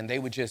 and they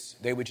would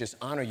just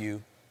honor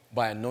you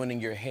by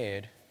anointing your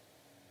head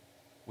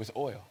with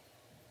oil.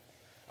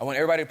 I want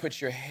everybody to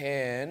put your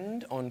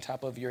hand on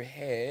top of your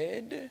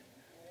head.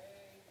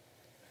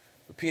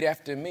 Repeat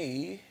after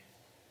me.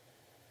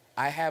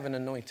 I have an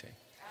anointing.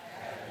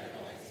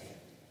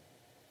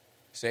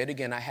 Say it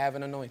again. I have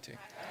an anointing.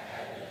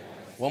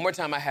 One more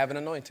time. I have an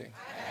anointing.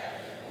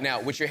 Now,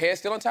 with your head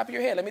still on top of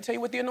your head, let me tell you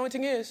what the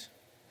anointing is.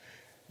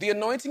 The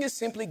anointing is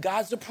simply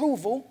God's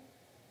approval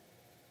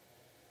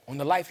on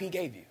the life he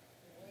gave you.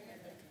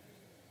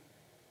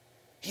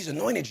 He's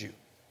anointed you.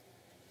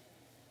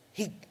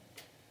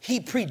 He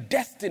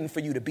predestined for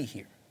you to be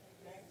here.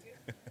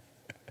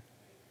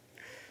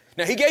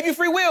 Now, he gave you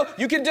free will.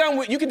 You can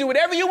do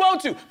whatever you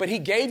want to, but he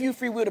gave you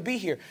free will to be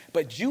here.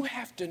 But you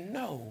have to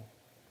know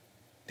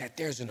that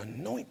there's an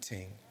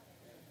anointing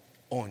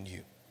on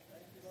you.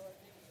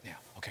 Now,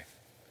 okay.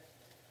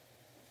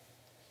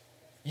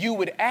 You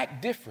would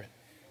act different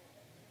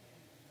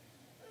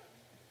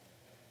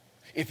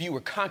if you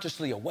were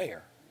consciously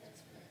aware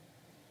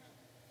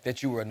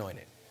that you were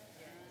anointed.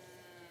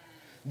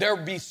 There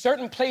would be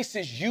certain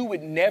places you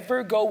would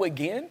never go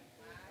again.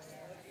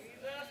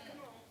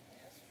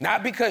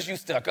 Not because you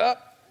stuck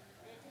up,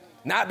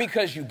 not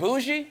because you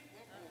bougie.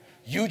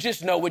 You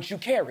just know what you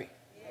carry.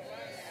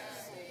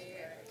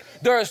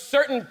 There is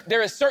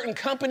certain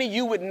company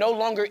you would no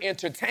longer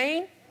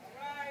entertain,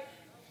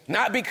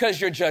 not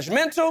because you're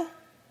judgmental,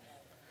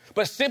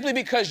 but simply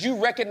because you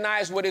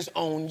recognize what is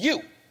on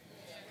you.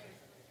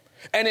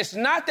 And it's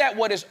not that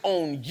what is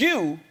on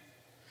you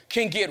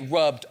can get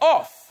rubbed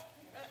off.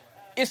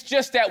 It's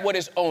just that what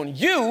is on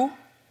you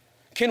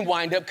can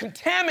wind up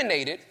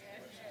contaminated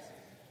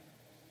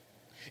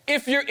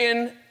if you're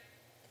in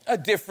a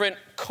different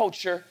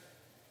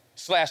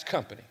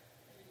culture/company.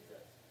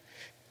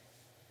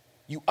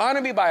 You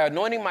honor me by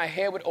anointing my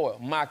head with oil.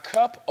 My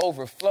cup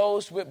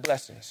overflows with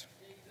blessings.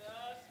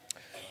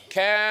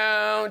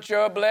 Count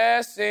your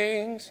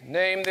blessings,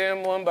 name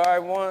them one by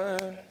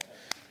one.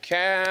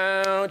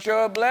 Count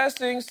your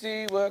blessings,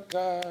 see what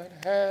God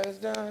has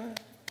done.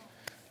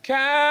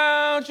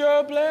 Count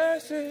your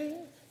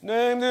blessings,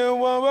 name them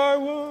one by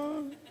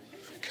one.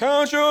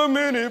 Count your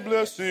many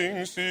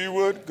blessings, see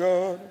what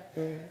God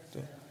has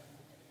done.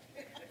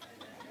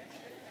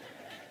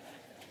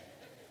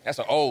 That's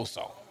an old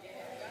song.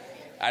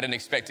 I didn't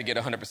expect to get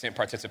 100%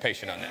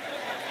 participation on that.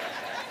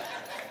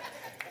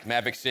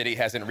 Maverick City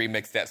hasn't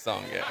remixed that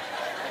song yet.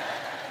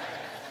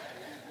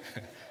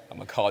 I'm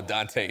going to call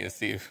Dante and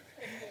see if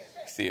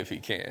he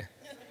can.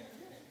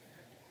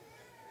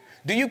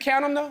 Do you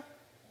count them, though?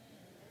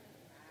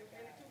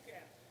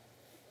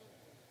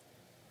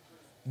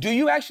 Do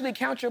you actually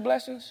count your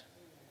blessings?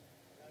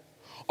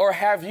 Or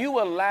have you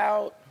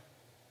allowed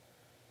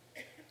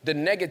the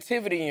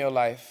negativity in your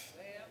life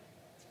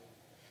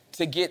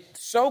to get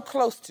so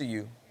close to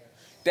you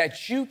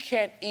that you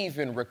can't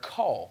even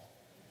recall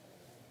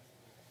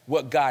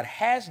what God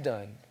has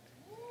done,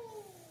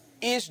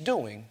 is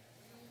doing,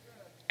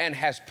 and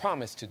has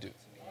promised to do?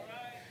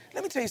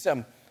 Let me tell you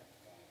something.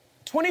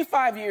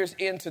 25 years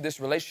into this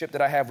relationship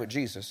that I have with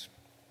Jesus,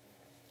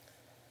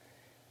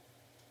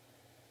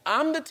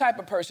 I'm the type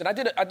of person, I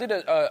did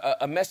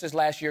a message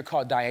last year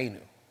called Dayenu.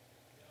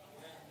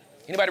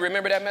 Anybody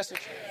remember that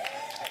message?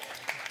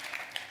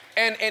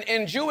 And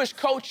in Jewish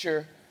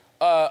culture,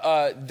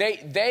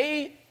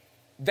 they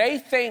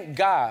thank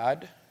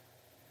God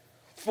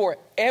for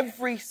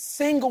every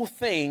single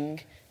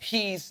thing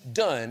he's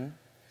done.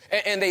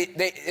 And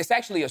it's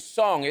actually a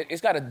song. It's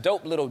got a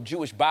dope little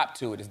Jewish bop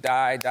to it. It's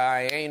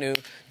Dayenu,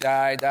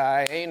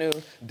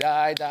 Dayenu, Dayenu,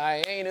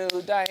 Dayenu,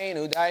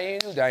 Dayenu,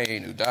 Dayenu,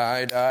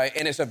 Dayenu.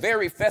 And it's a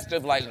very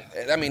festive, like,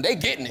 I mean, they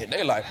getting it.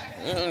 They like.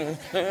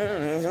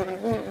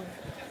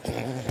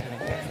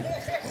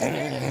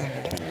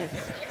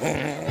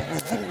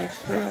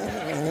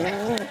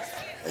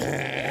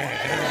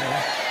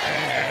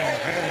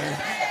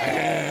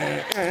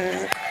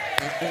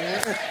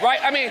 Right?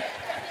 I mean,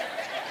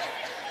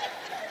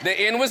 the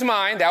end was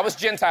mine. That was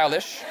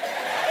Gentile-ish.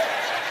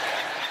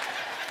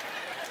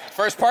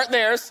 First part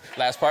theirs,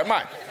 last part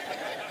mine.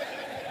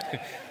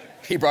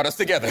 He brought us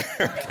together,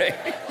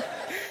 okay?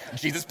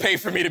 Jesus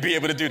paid for me to be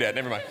able to do that.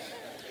 Never mind.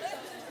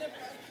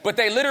 But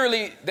they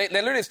literally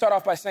start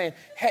off by saying,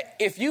 hey,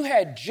 if you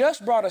had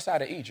just brought us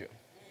out of Egypt,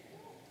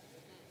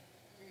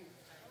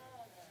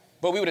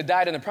 but we would have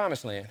died in the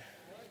promised land,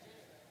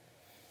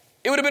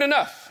 it would have been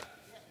enough.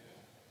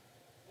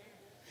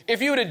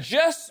 If you would have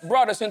just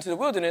brought us into the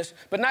wilderness,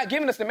 but not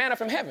given us the manna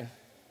from heaven,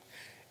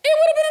 it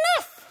would have been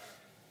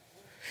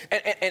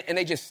enough. And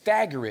they just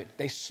stagger it.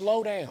 They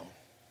slow down.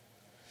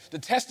 The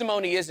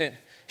testimony isn't,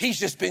 he's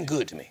just been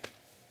good to me.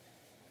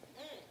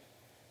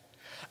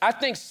 I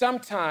think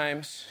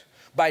sometimes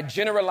by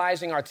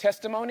generalizing our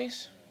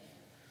testimonies,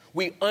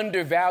 we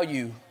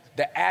undervalue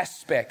the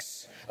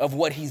aspects of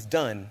what he's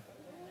done.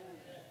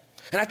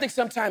 And I think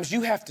sometimes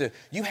you have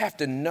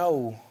to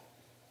know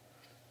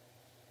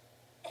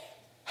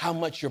how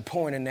much you're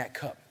pouring in that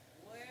cup.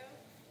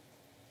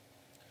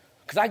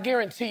 Because I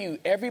guarantee you,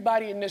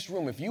 everybody in this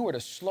room, if you were to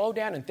slow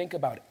down and think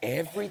about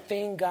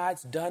everything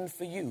God's done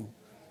for you,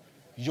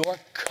 your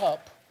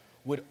cup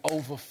would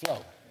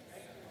overflow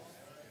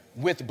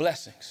with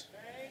blessings.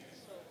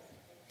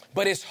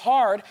 But it's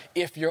hard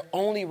if you're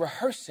only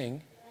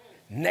rehearsing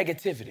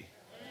negativity.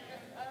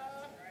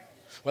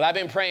 Well, I've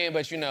been praying,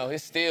 but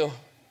it's still,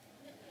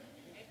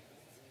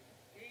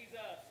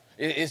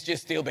 it's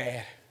just still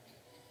bad.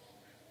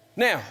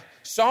 Now,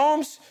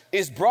 Psalms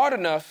is broad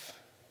enough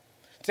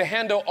to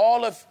handle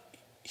all of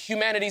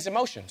humanity's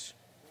emotions.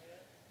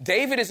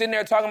 David is in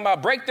there talking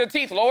about break their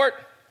teeth, Lord.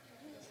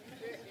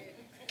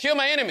 Kill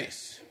my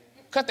enemies.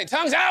 Cut their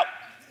tongues out.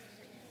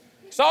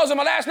 Saul's on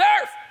my last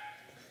nerve.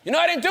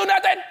 I didn't do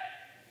nothing.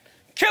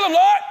 Kill him,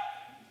 Lord.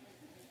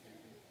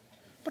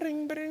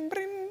 Bring, bring,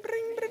 bring,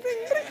 bring, bring,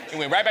 bring. He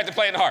went right back to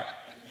playing the harp.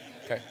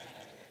 Okay.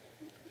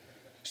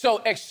 So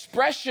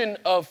expression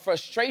of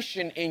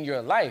frustration in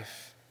your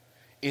life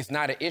is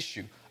not an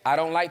issue. I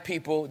don't like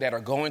people that are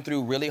going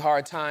through really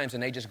hard times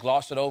and they just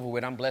gloss it over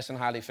with, I'm blessed and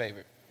highly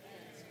favored.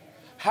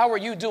 How are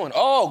you doing?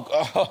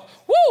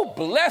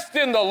 Blessed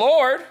in the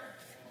Lord.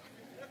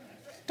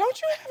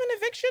 Don't you have an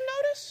eviction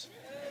notice?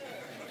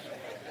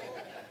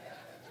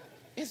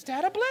 Is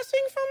that a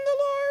blessing from the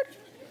Lord?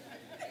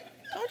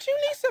 Don't you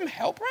need some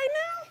help right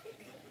now?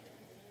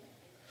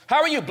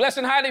 How are you? Blessed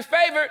and highly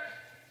favored.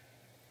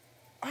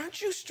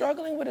 Aren't you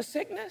struggling with a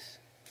sickness?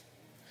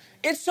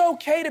 It's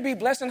okay to be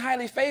blessed and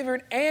highly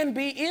favored and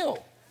be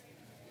ill.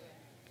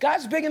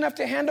 God's big enough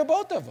to handle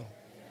both of them.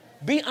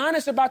 Be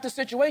honest about the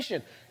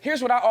situation.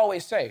 Here's what I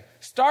always say.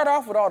 Start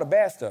off with all the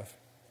bad stuff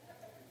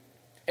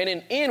and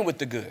then end with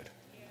the good.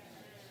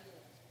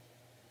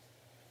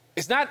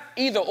 It's not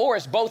either or,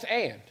 it's both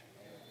and.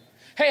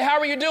 Hey, how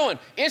are you doing?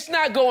 It's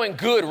not going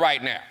good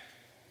right now.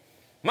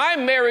 My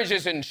marriage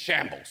is in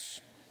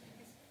shambles.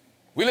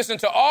 We listened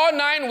to all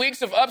 9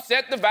 weeks of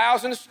Upset the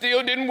Vows and it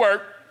still didn't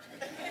work.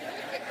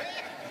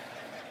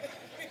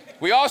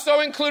 We also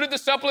included the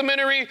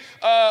supplementary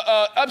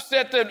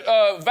Upset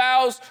the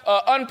Vows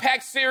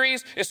Unpacked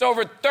series. It's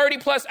over 30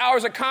 plus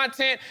hours of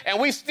content and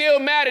we still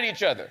mad at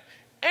each other.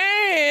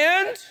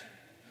 And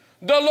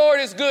the Lord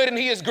is good and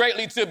he is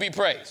greatly to be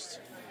praised.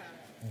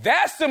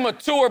 That's a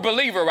mature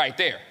believer right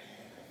there.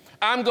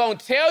 I'm going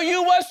to tell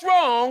you what's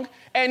wrong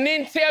and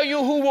then tell you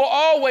who will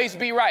always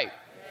be right.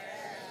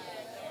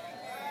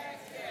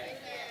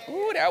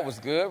 Ooh, that was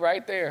good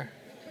right there.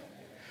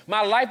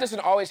 My life doesn't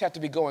always have to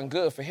be going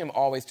good for him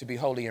always to be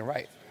holy and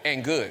right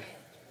and good.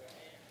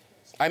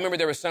 I remember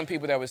there were some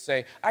people that would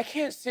say, I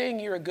can't sing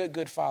you're a good,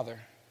 good father.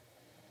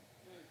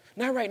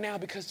 Not right now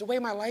because the way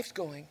my life's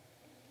going,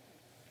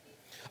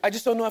 I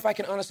just don't know if I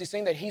can honestly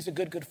sing that he's a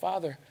good, good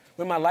father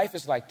when my life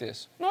is like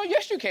this. No,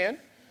 yes, you can.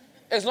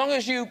 As long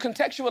as you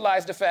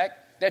contextualize the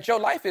fact that your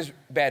life is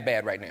bad,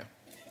 bad right now.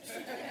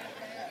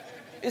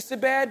 It's a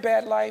bad,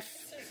 bad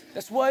life.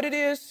 That's what it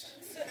is.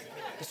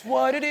 It's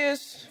what it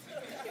is.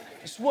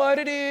 It's what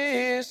it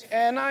is,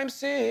 and I'm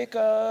sick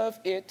of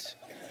it.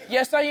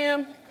 Yes, I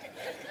am.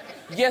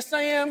 Yes,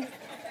 I am.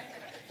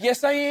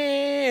 Yes, I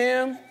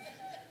am.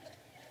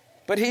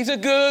 But he's a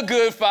good,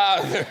 good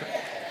father.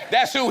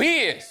 That's who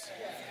he is.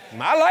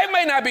 My life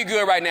may not be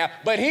good right now,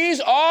 but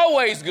he's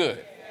always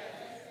good.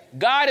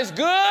 God is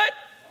good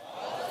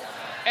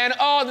and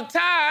all the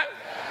time.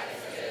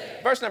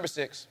 Verse number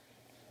 6.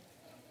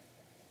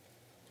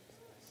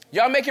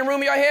 Y'all making room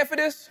in your head for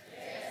this?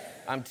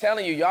 I'm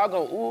telling you, y'all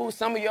go, ooh,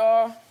 some of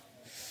y'all.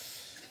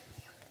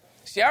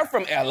 See, I'm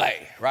from LA,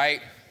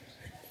 right?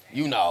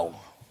 You know.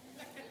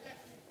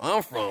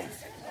 I'm from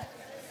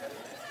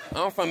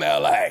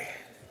LA.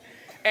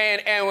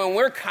 And when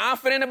we're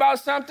confident about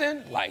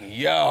something, like,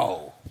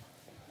 yo,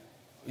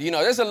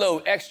 there's a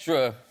little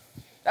extra.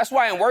 That's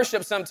why in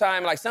worship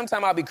sometimes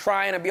I'll be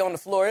crying and be on the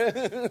floor.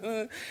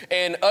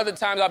 And other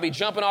times I'll be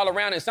jumping all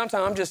around. And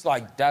sometimes I'm just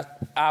like,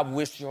 I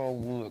wish y'all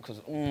would,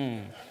 because,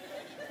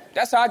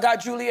 That's how I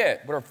got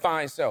Juliet with her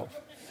fine self.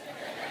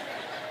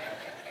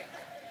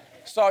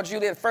 Saw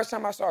Juliet, the first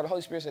time I saw her, the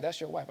Holy Spirit said, that's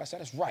your wife. I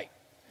said, that's right.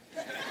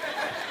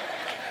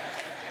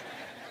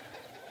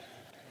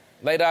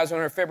 Laid eyes on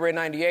her February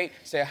 98,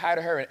 said hi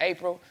to her in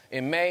April,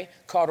 in May,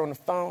 called her on the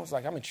phone. I was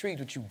like, I'm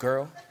intrigued with you,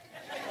 girl.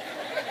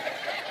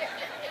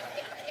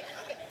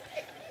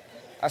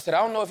 I said, I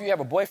don't know if you have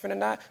a boyfriend or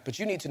not, but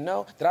you need to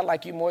know that I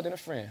like you more than a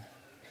friend.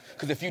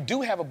 Because if you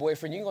do have a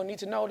boyfriend, you're going to need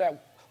to know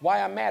that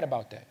why I'm mad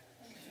about that.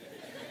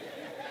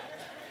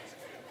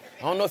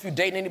 I don't know if you're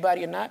dating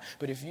anybody or not,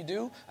 but if you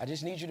do, I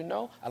just need you to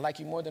know I like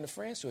you more than a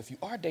friend. So if you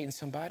are dating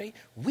somebody,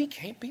 we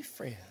can't be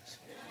friends.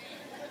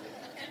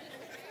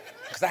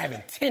 Because I have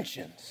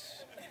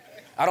intentions.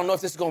 I don't know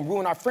if this is going to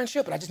ruin our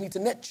friendship, but I just need to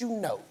let you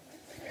know.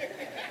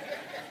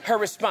 Her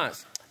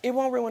response, it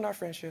won't ruin our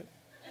friendship.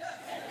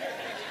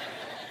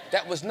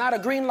 That was not a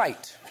green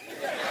light.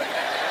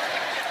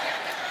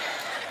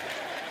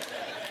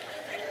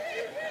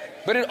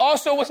 But it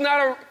also was not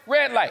a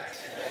red light.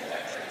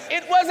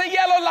 It was a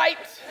yellow light.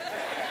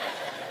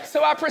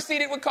 So I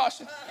proceeded with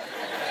caution.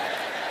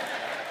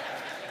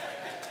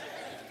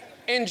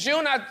 In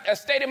June, I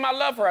stated my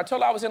love for her. I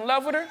told her I was in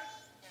love with her.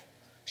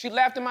 She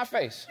laughed in my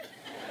face.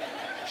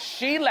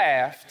 She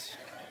laughed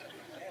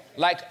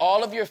like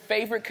all of your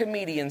favorite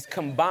comedians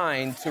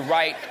combined to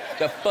write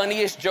the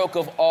funniest joke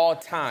of all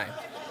time.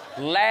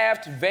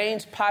 Laughed,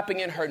 veins popping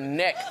in her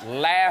neck,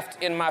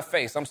 laughed in my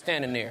face. I'm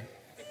standing there.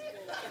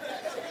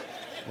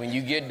 When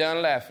you get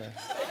done laughing,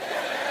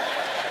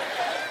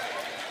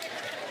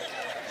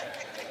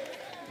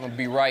 I'm gonna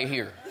be right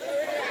here.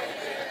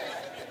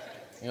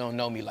 You don't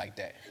know me like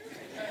that.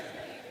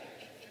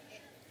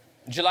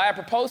 In July, I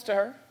proposed to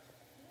her.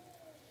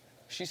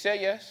 She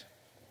said yes.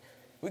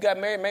 We got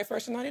married May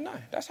 1st of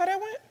 99. That's how that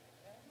went.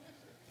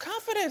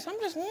 Confidence, I'm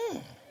just,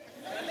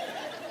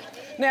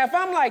 Now, if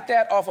I'm like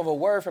that off of a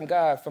word from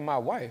God from my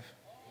wife,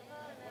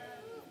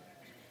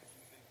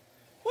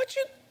 what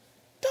you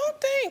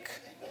don't think?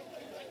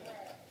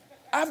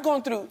 I've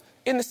gone through,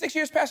 in the 6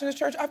 years pastoring this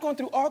church, I've gone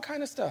through all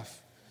kind of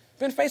stuff.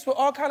 Been faced with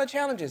all kind of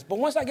challenges. But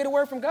once I get a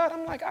word from God,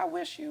 I'm like, I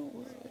wish you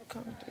would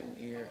come through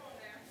here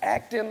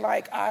acting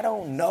like I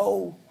don't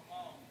know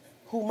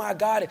who my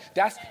God is.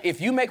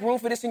 If you make room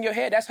for this in your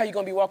head, that's how you're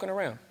going to be walking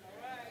around.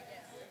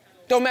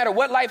 Don't matter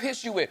what life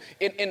hits you with.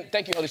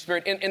 Thank you, Holy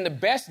Spirit. In the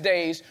best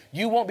days,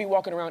 you won't be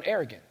walking around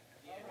arrogant.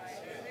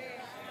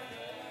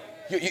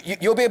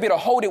 You'll be able to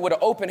hold it with an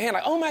open hand.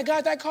 Like, oh my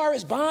God, that car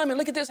is bomb. And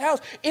look at this house.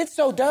 It's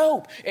so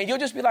dope. And you'll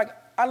just be like,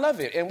 I love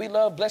it. And we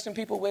love blessing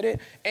people with it.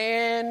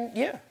 And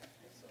yeah,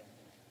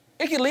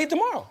 it could lead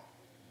tomorrow.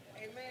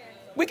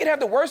 We could have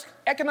the worst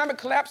economic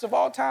collapse of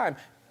all time.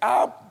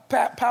 I'll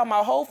pile my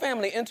whole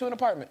family into an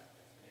apartment.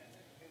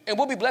 And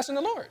we'll be blessing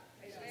the Lord.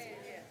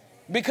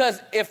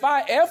 Because if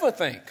I ever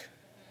think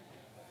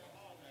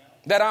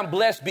that I'm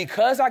blessed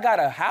because I got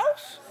a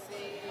house,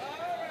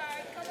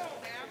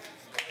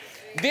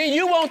 then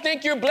you won't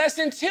think you're blessed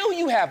until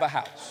you have a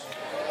house.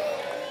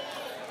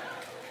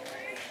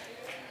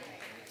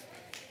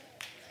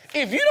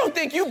 If you don't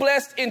think you're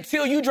blessed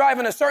until you drive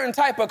in a certain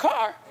type of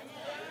car,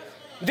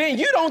 then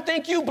you don't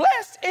think you're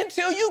blessed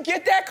until you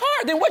get that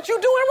car. Then what you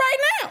doing right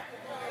now?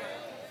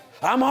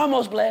 I'm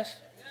almost blessed.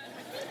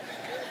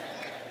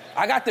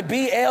 I got the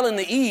B, L, and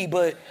the E,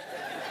 but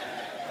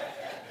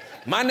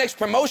my next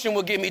promotion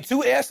will give me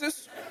 2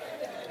 S's,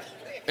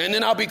 and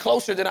then I'll be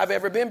closer than I've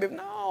ever been.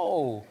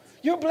 No,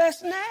 you're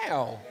blessed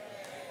now.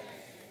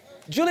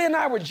 Julie and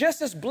I were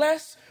just as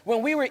blessed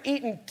when we were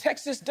eating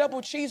Texas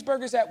double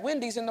cheeseburgers at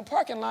Wendy's in the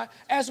parking lot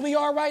as we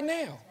are right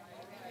now.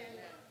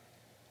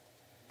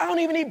 I don't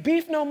even eat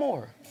beef no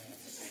more.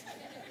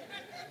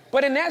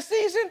 But in that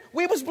season,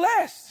 we was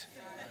blessed.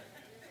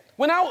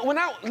 When I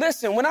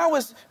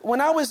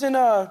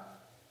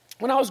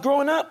was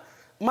growing up,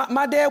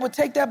 my dad would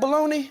take that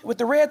bologna with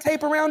the red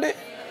tape around it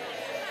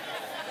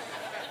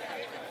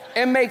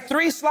and make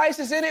 3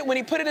 slices in it when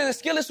he put it in the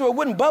skillet so it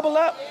wouldn't bubble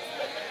up.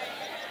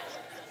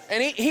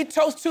 And he'd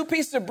toast 2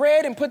 pieces of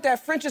bread and put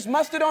that French's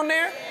mustard on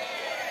there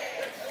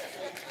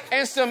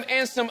and some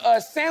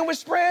sandwich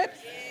spread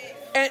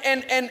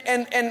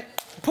and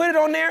put it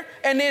on there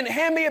and then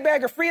hand me a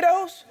bag of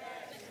Fritos.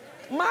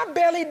 My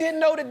belly didn't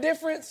know the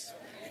difference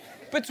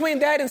between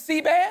that and sea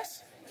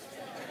bass.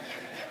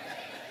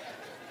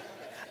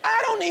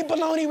 I don't need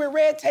bologna with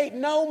red tape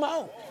no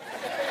more.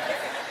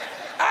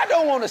 I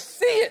don't want to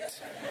see it.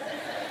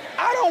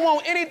 I don't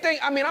want anything.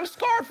 I mean, I'm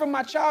scarred from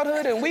my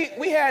childhood, and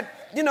we had,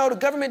 the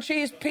government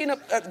cheese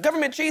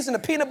and the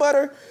peanut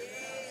butter,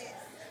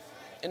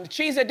 and the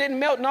cheese that didn't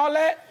melt and all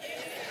that.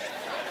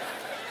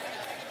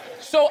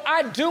 So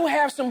I do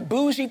have some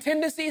bougie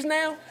tendencies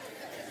now.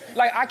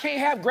 Like, I can't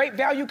have great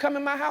value come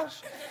in my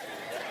house.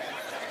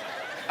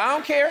 I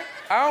don't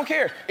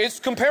care. It's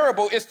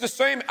comparable. It's the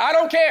same. I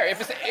don't care.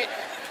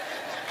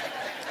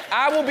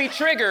 I will be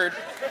triggered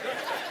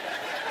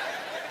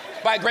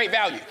by great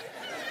value.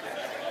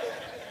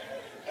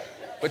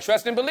 But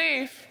trust and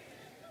believe,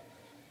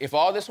 if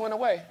all this went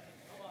away,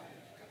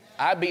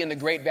 I'd be in the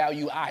great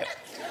value aisle.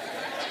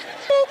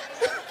 Boop,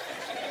 boop,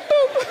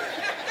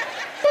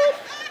 boop.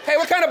 Hey,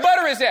 what kind of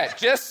butter is that?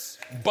 Just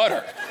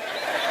butter.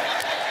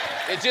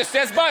 It just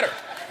says butter.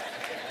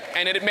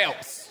 And it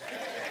melts.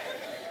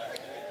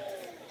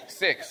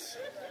 6,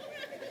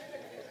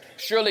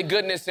 surely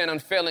goodness and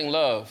unfailing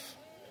love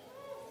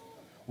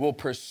will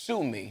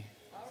pursue me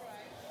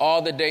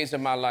all the days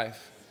of my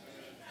life,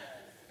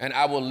 and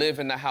I will live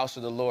in the house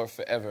of the Lord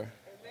forever.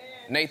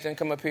 Nathan,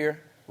 come up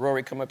here.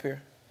 Rory, come up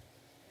here.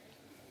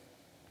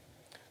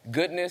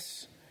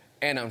 Goodness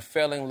and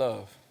unfailing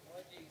love.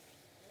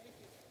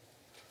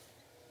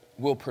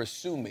 will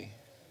pursue me.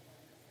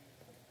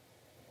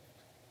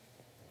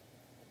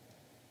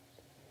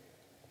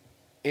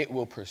 It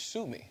will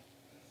pursue me.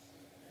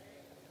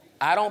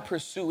 I don't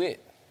pursue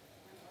it.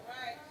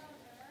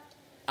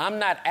 I'm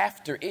not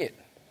after it.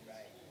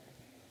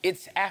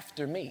 It's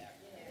after me.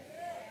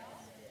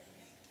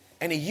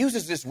 And he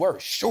uses this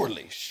word,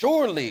 surely,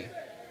 surely,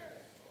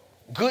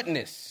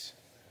 goodness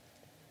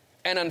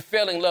and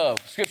unfailing love.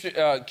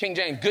 Scripture, King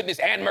James, goodness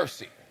and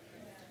mercy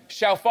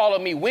shall follow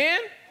me when?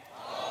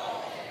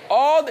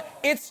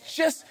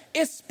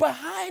 It's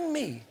behind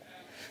me.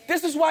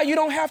 This is why you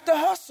don't have to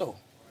hustle.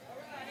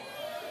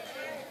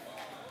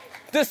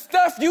 The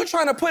stuff you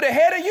trying to put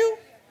ahead of you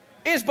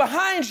is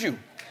behind you.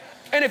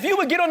 And if you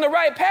would get on the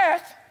right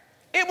path,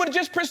 it would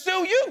just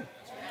pursue you.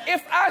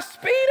 If I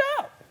speed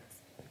up.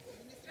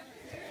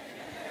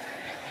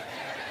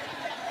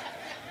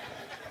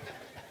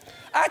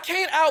 I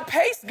can't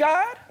outpace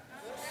God.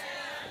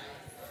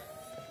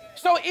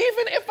 So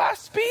even if I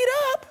speed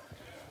up,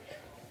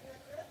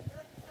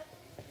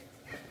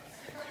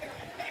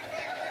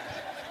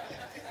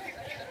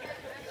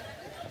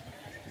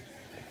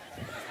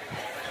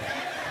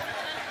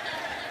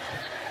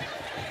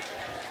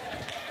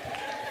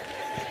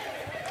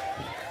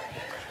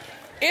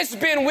 it's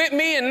been with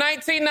me in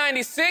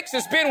 1996.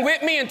 It's been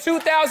with me in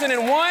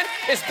 2001.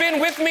 It's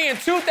been with me in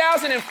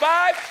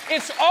 2005.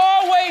 It's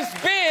always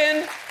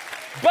been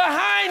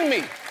behind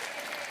me.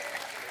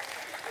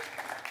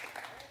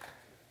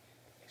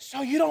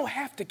 So you don't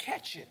have to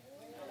catch it.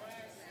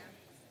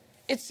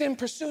 It's in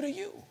pursuit of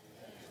you.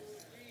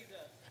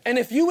 And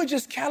if you would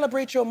just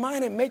calibrate your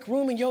mind and make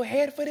room in your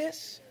head for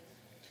this,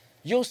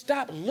 you'll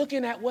stop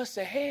looking at what's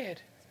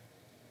ahead.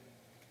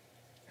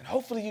 And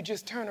hopefully you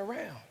just turn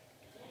around.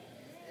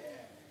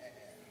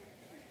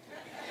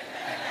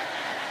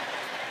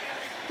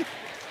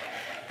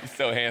 He's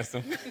so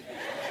handsome.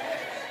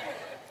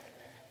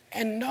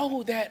 And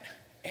know that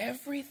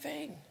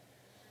everything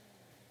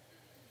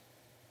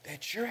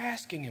that you're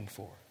asking him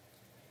for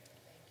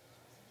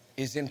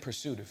is in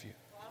pursuit of you.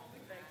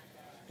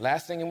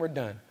 Last thing and we're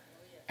done.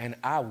 And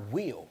I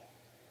will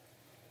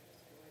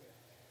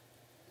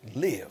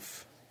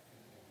live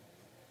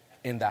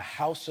in the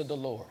house of the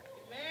Lord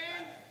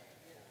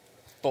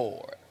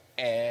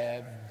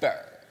forever.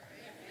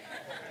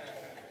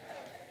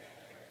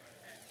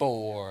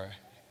 Forever.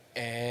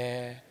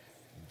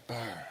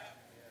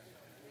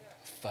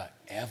 Forever,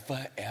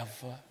 ever,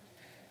 ever,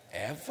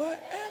 ever, ever,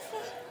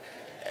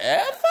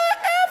 ever.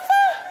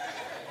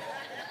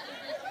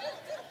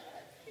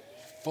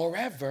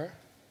 Forever,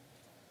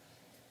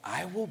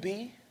 I will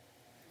be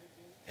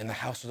in the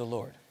house of the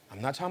Lord.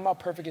 I'm not talking about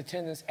perfect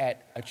attendance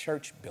at a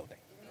church building.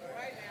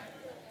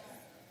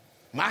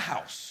 My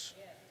house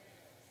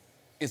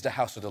is the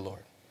house of the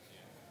Lord.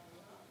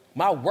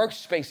 My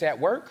workspace at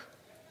work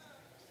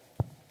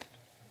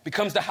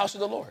becomes the house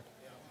of the Lord.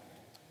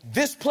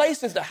 This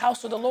place is the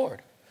house of the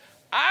Lord.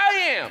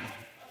 I am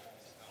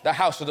the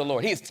house of the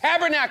Lord. He is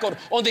tabernacled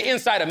on the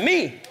inside of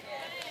me.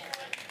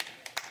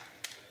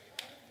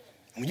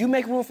 When you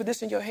make room for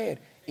this in your head,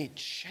 it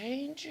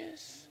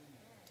changes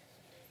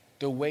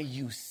the way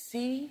you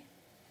see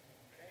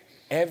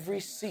every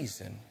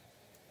season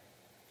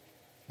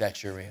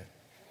that you're in.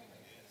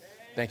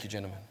 Thank you,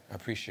 gentlemen. I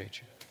appreciate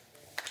you.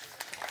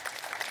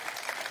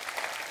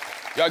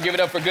 Y'all give it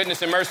up for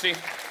goodness and mercy.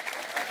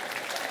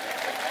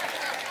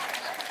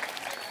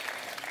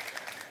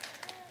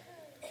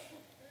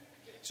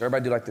 So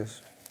everybody do like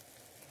this.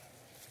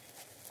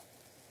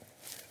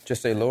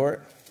 Just say,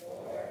 Lord,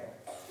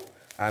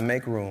 I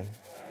make room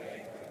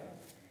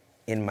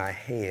in my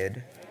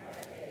head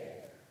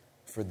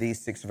for these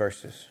 6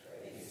 verses.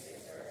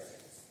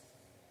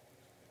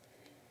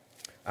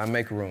 I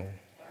make room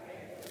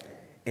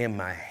in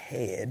my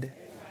head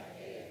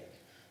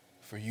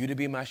for you to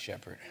be my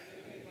shepherd,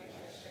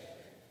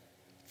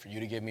 for you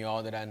to give me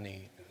all that I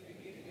need,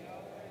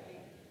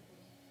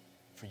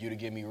 for you to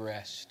give me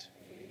rest,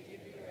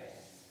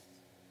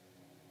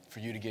 for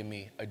you to give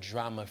me a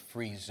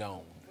drama-free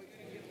zone.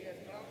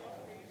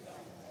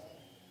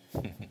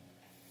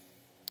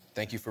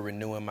 Thank you for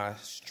renewing my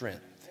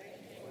strength.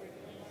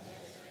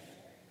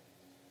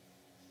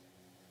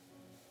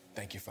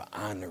 Thank you for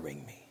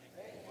honoring me,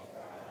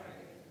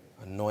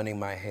 anointing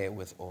my head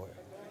with oil.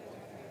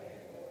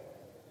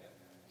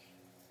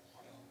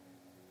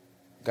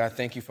 God,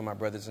 thank you for my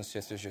brothers and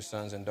sisters, your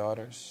sons and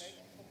daughters.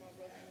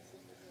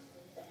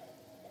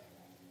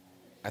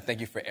 I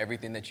thank you for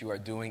everything that you are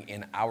doing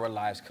in our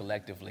lives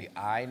collectively.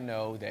 I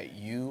know that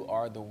you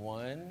are the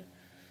one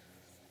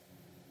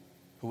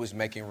who is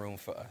making room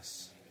for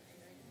us.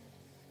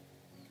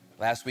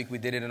 Last week we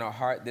did it in our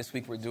heart. This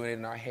week we're doing it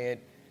in our head.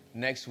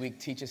 Next week,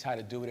 teach us how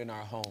to do it in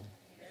our home.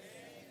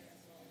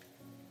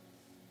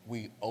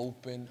 We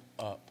open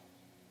up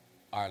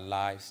our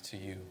lives to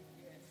you.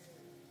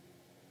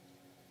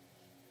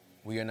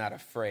 We are not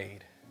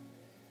afraid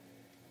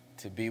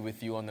to be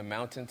with you on the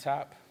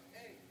mountaintop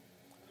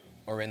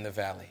or in the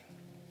valley.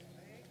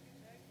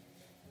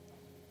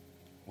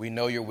 We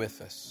know you're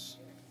with us.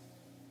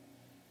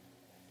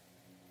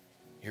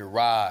 Your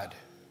rod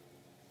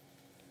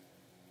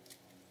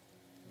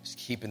is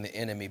keeping the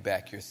enemy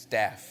back. Your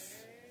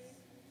staff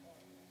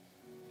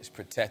is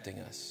protecting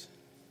us.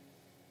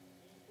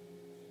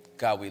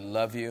 God, we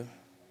love you.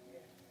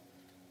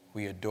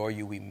 We adore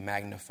you. We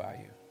magnify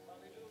you.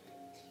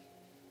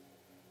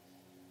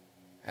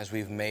 As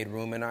we've made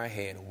room in our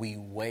head, we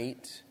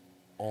wait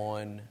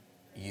on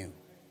you.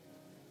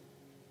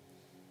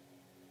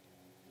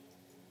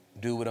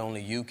 Do what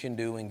only you can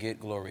do and get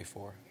glory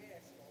for.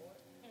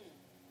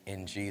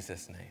 In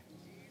Jesus' name.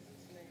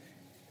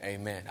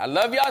 Amen. I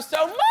love y'all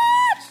so much.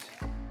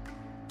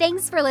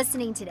 Thanks for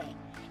listening today.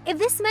 If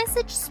this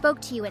message spoke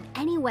to you in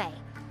any way,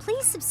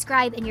 please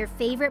subscribe in your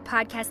favorite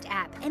podcast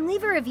app and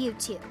leave a review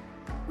too.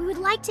 We would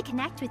like to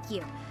connect with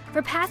you.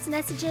 For past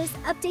messages,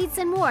 updates,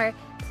 and more,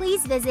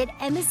 please visit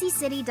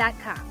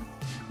embassycity.com.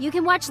 You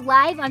can watch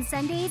live on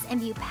Sundays and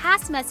view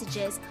past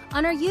messages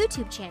on our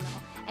YouTube channel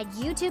at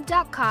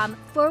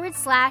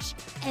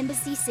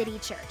youtube.com/Embassy City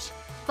Church.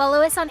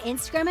 Follow us on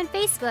Instagram and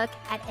Facebook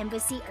at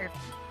Embassy Irving.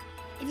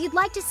 If you'd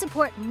like to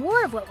support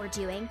more of what we're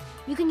doing,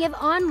 you can give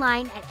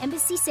online at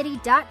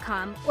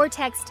embassycity.com or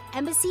text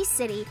Embassy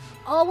City,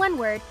 all one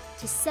word,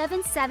 to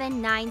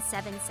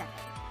 77977.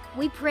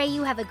 We pray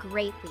you have a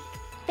great week.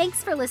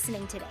 Thanks for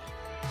listening today.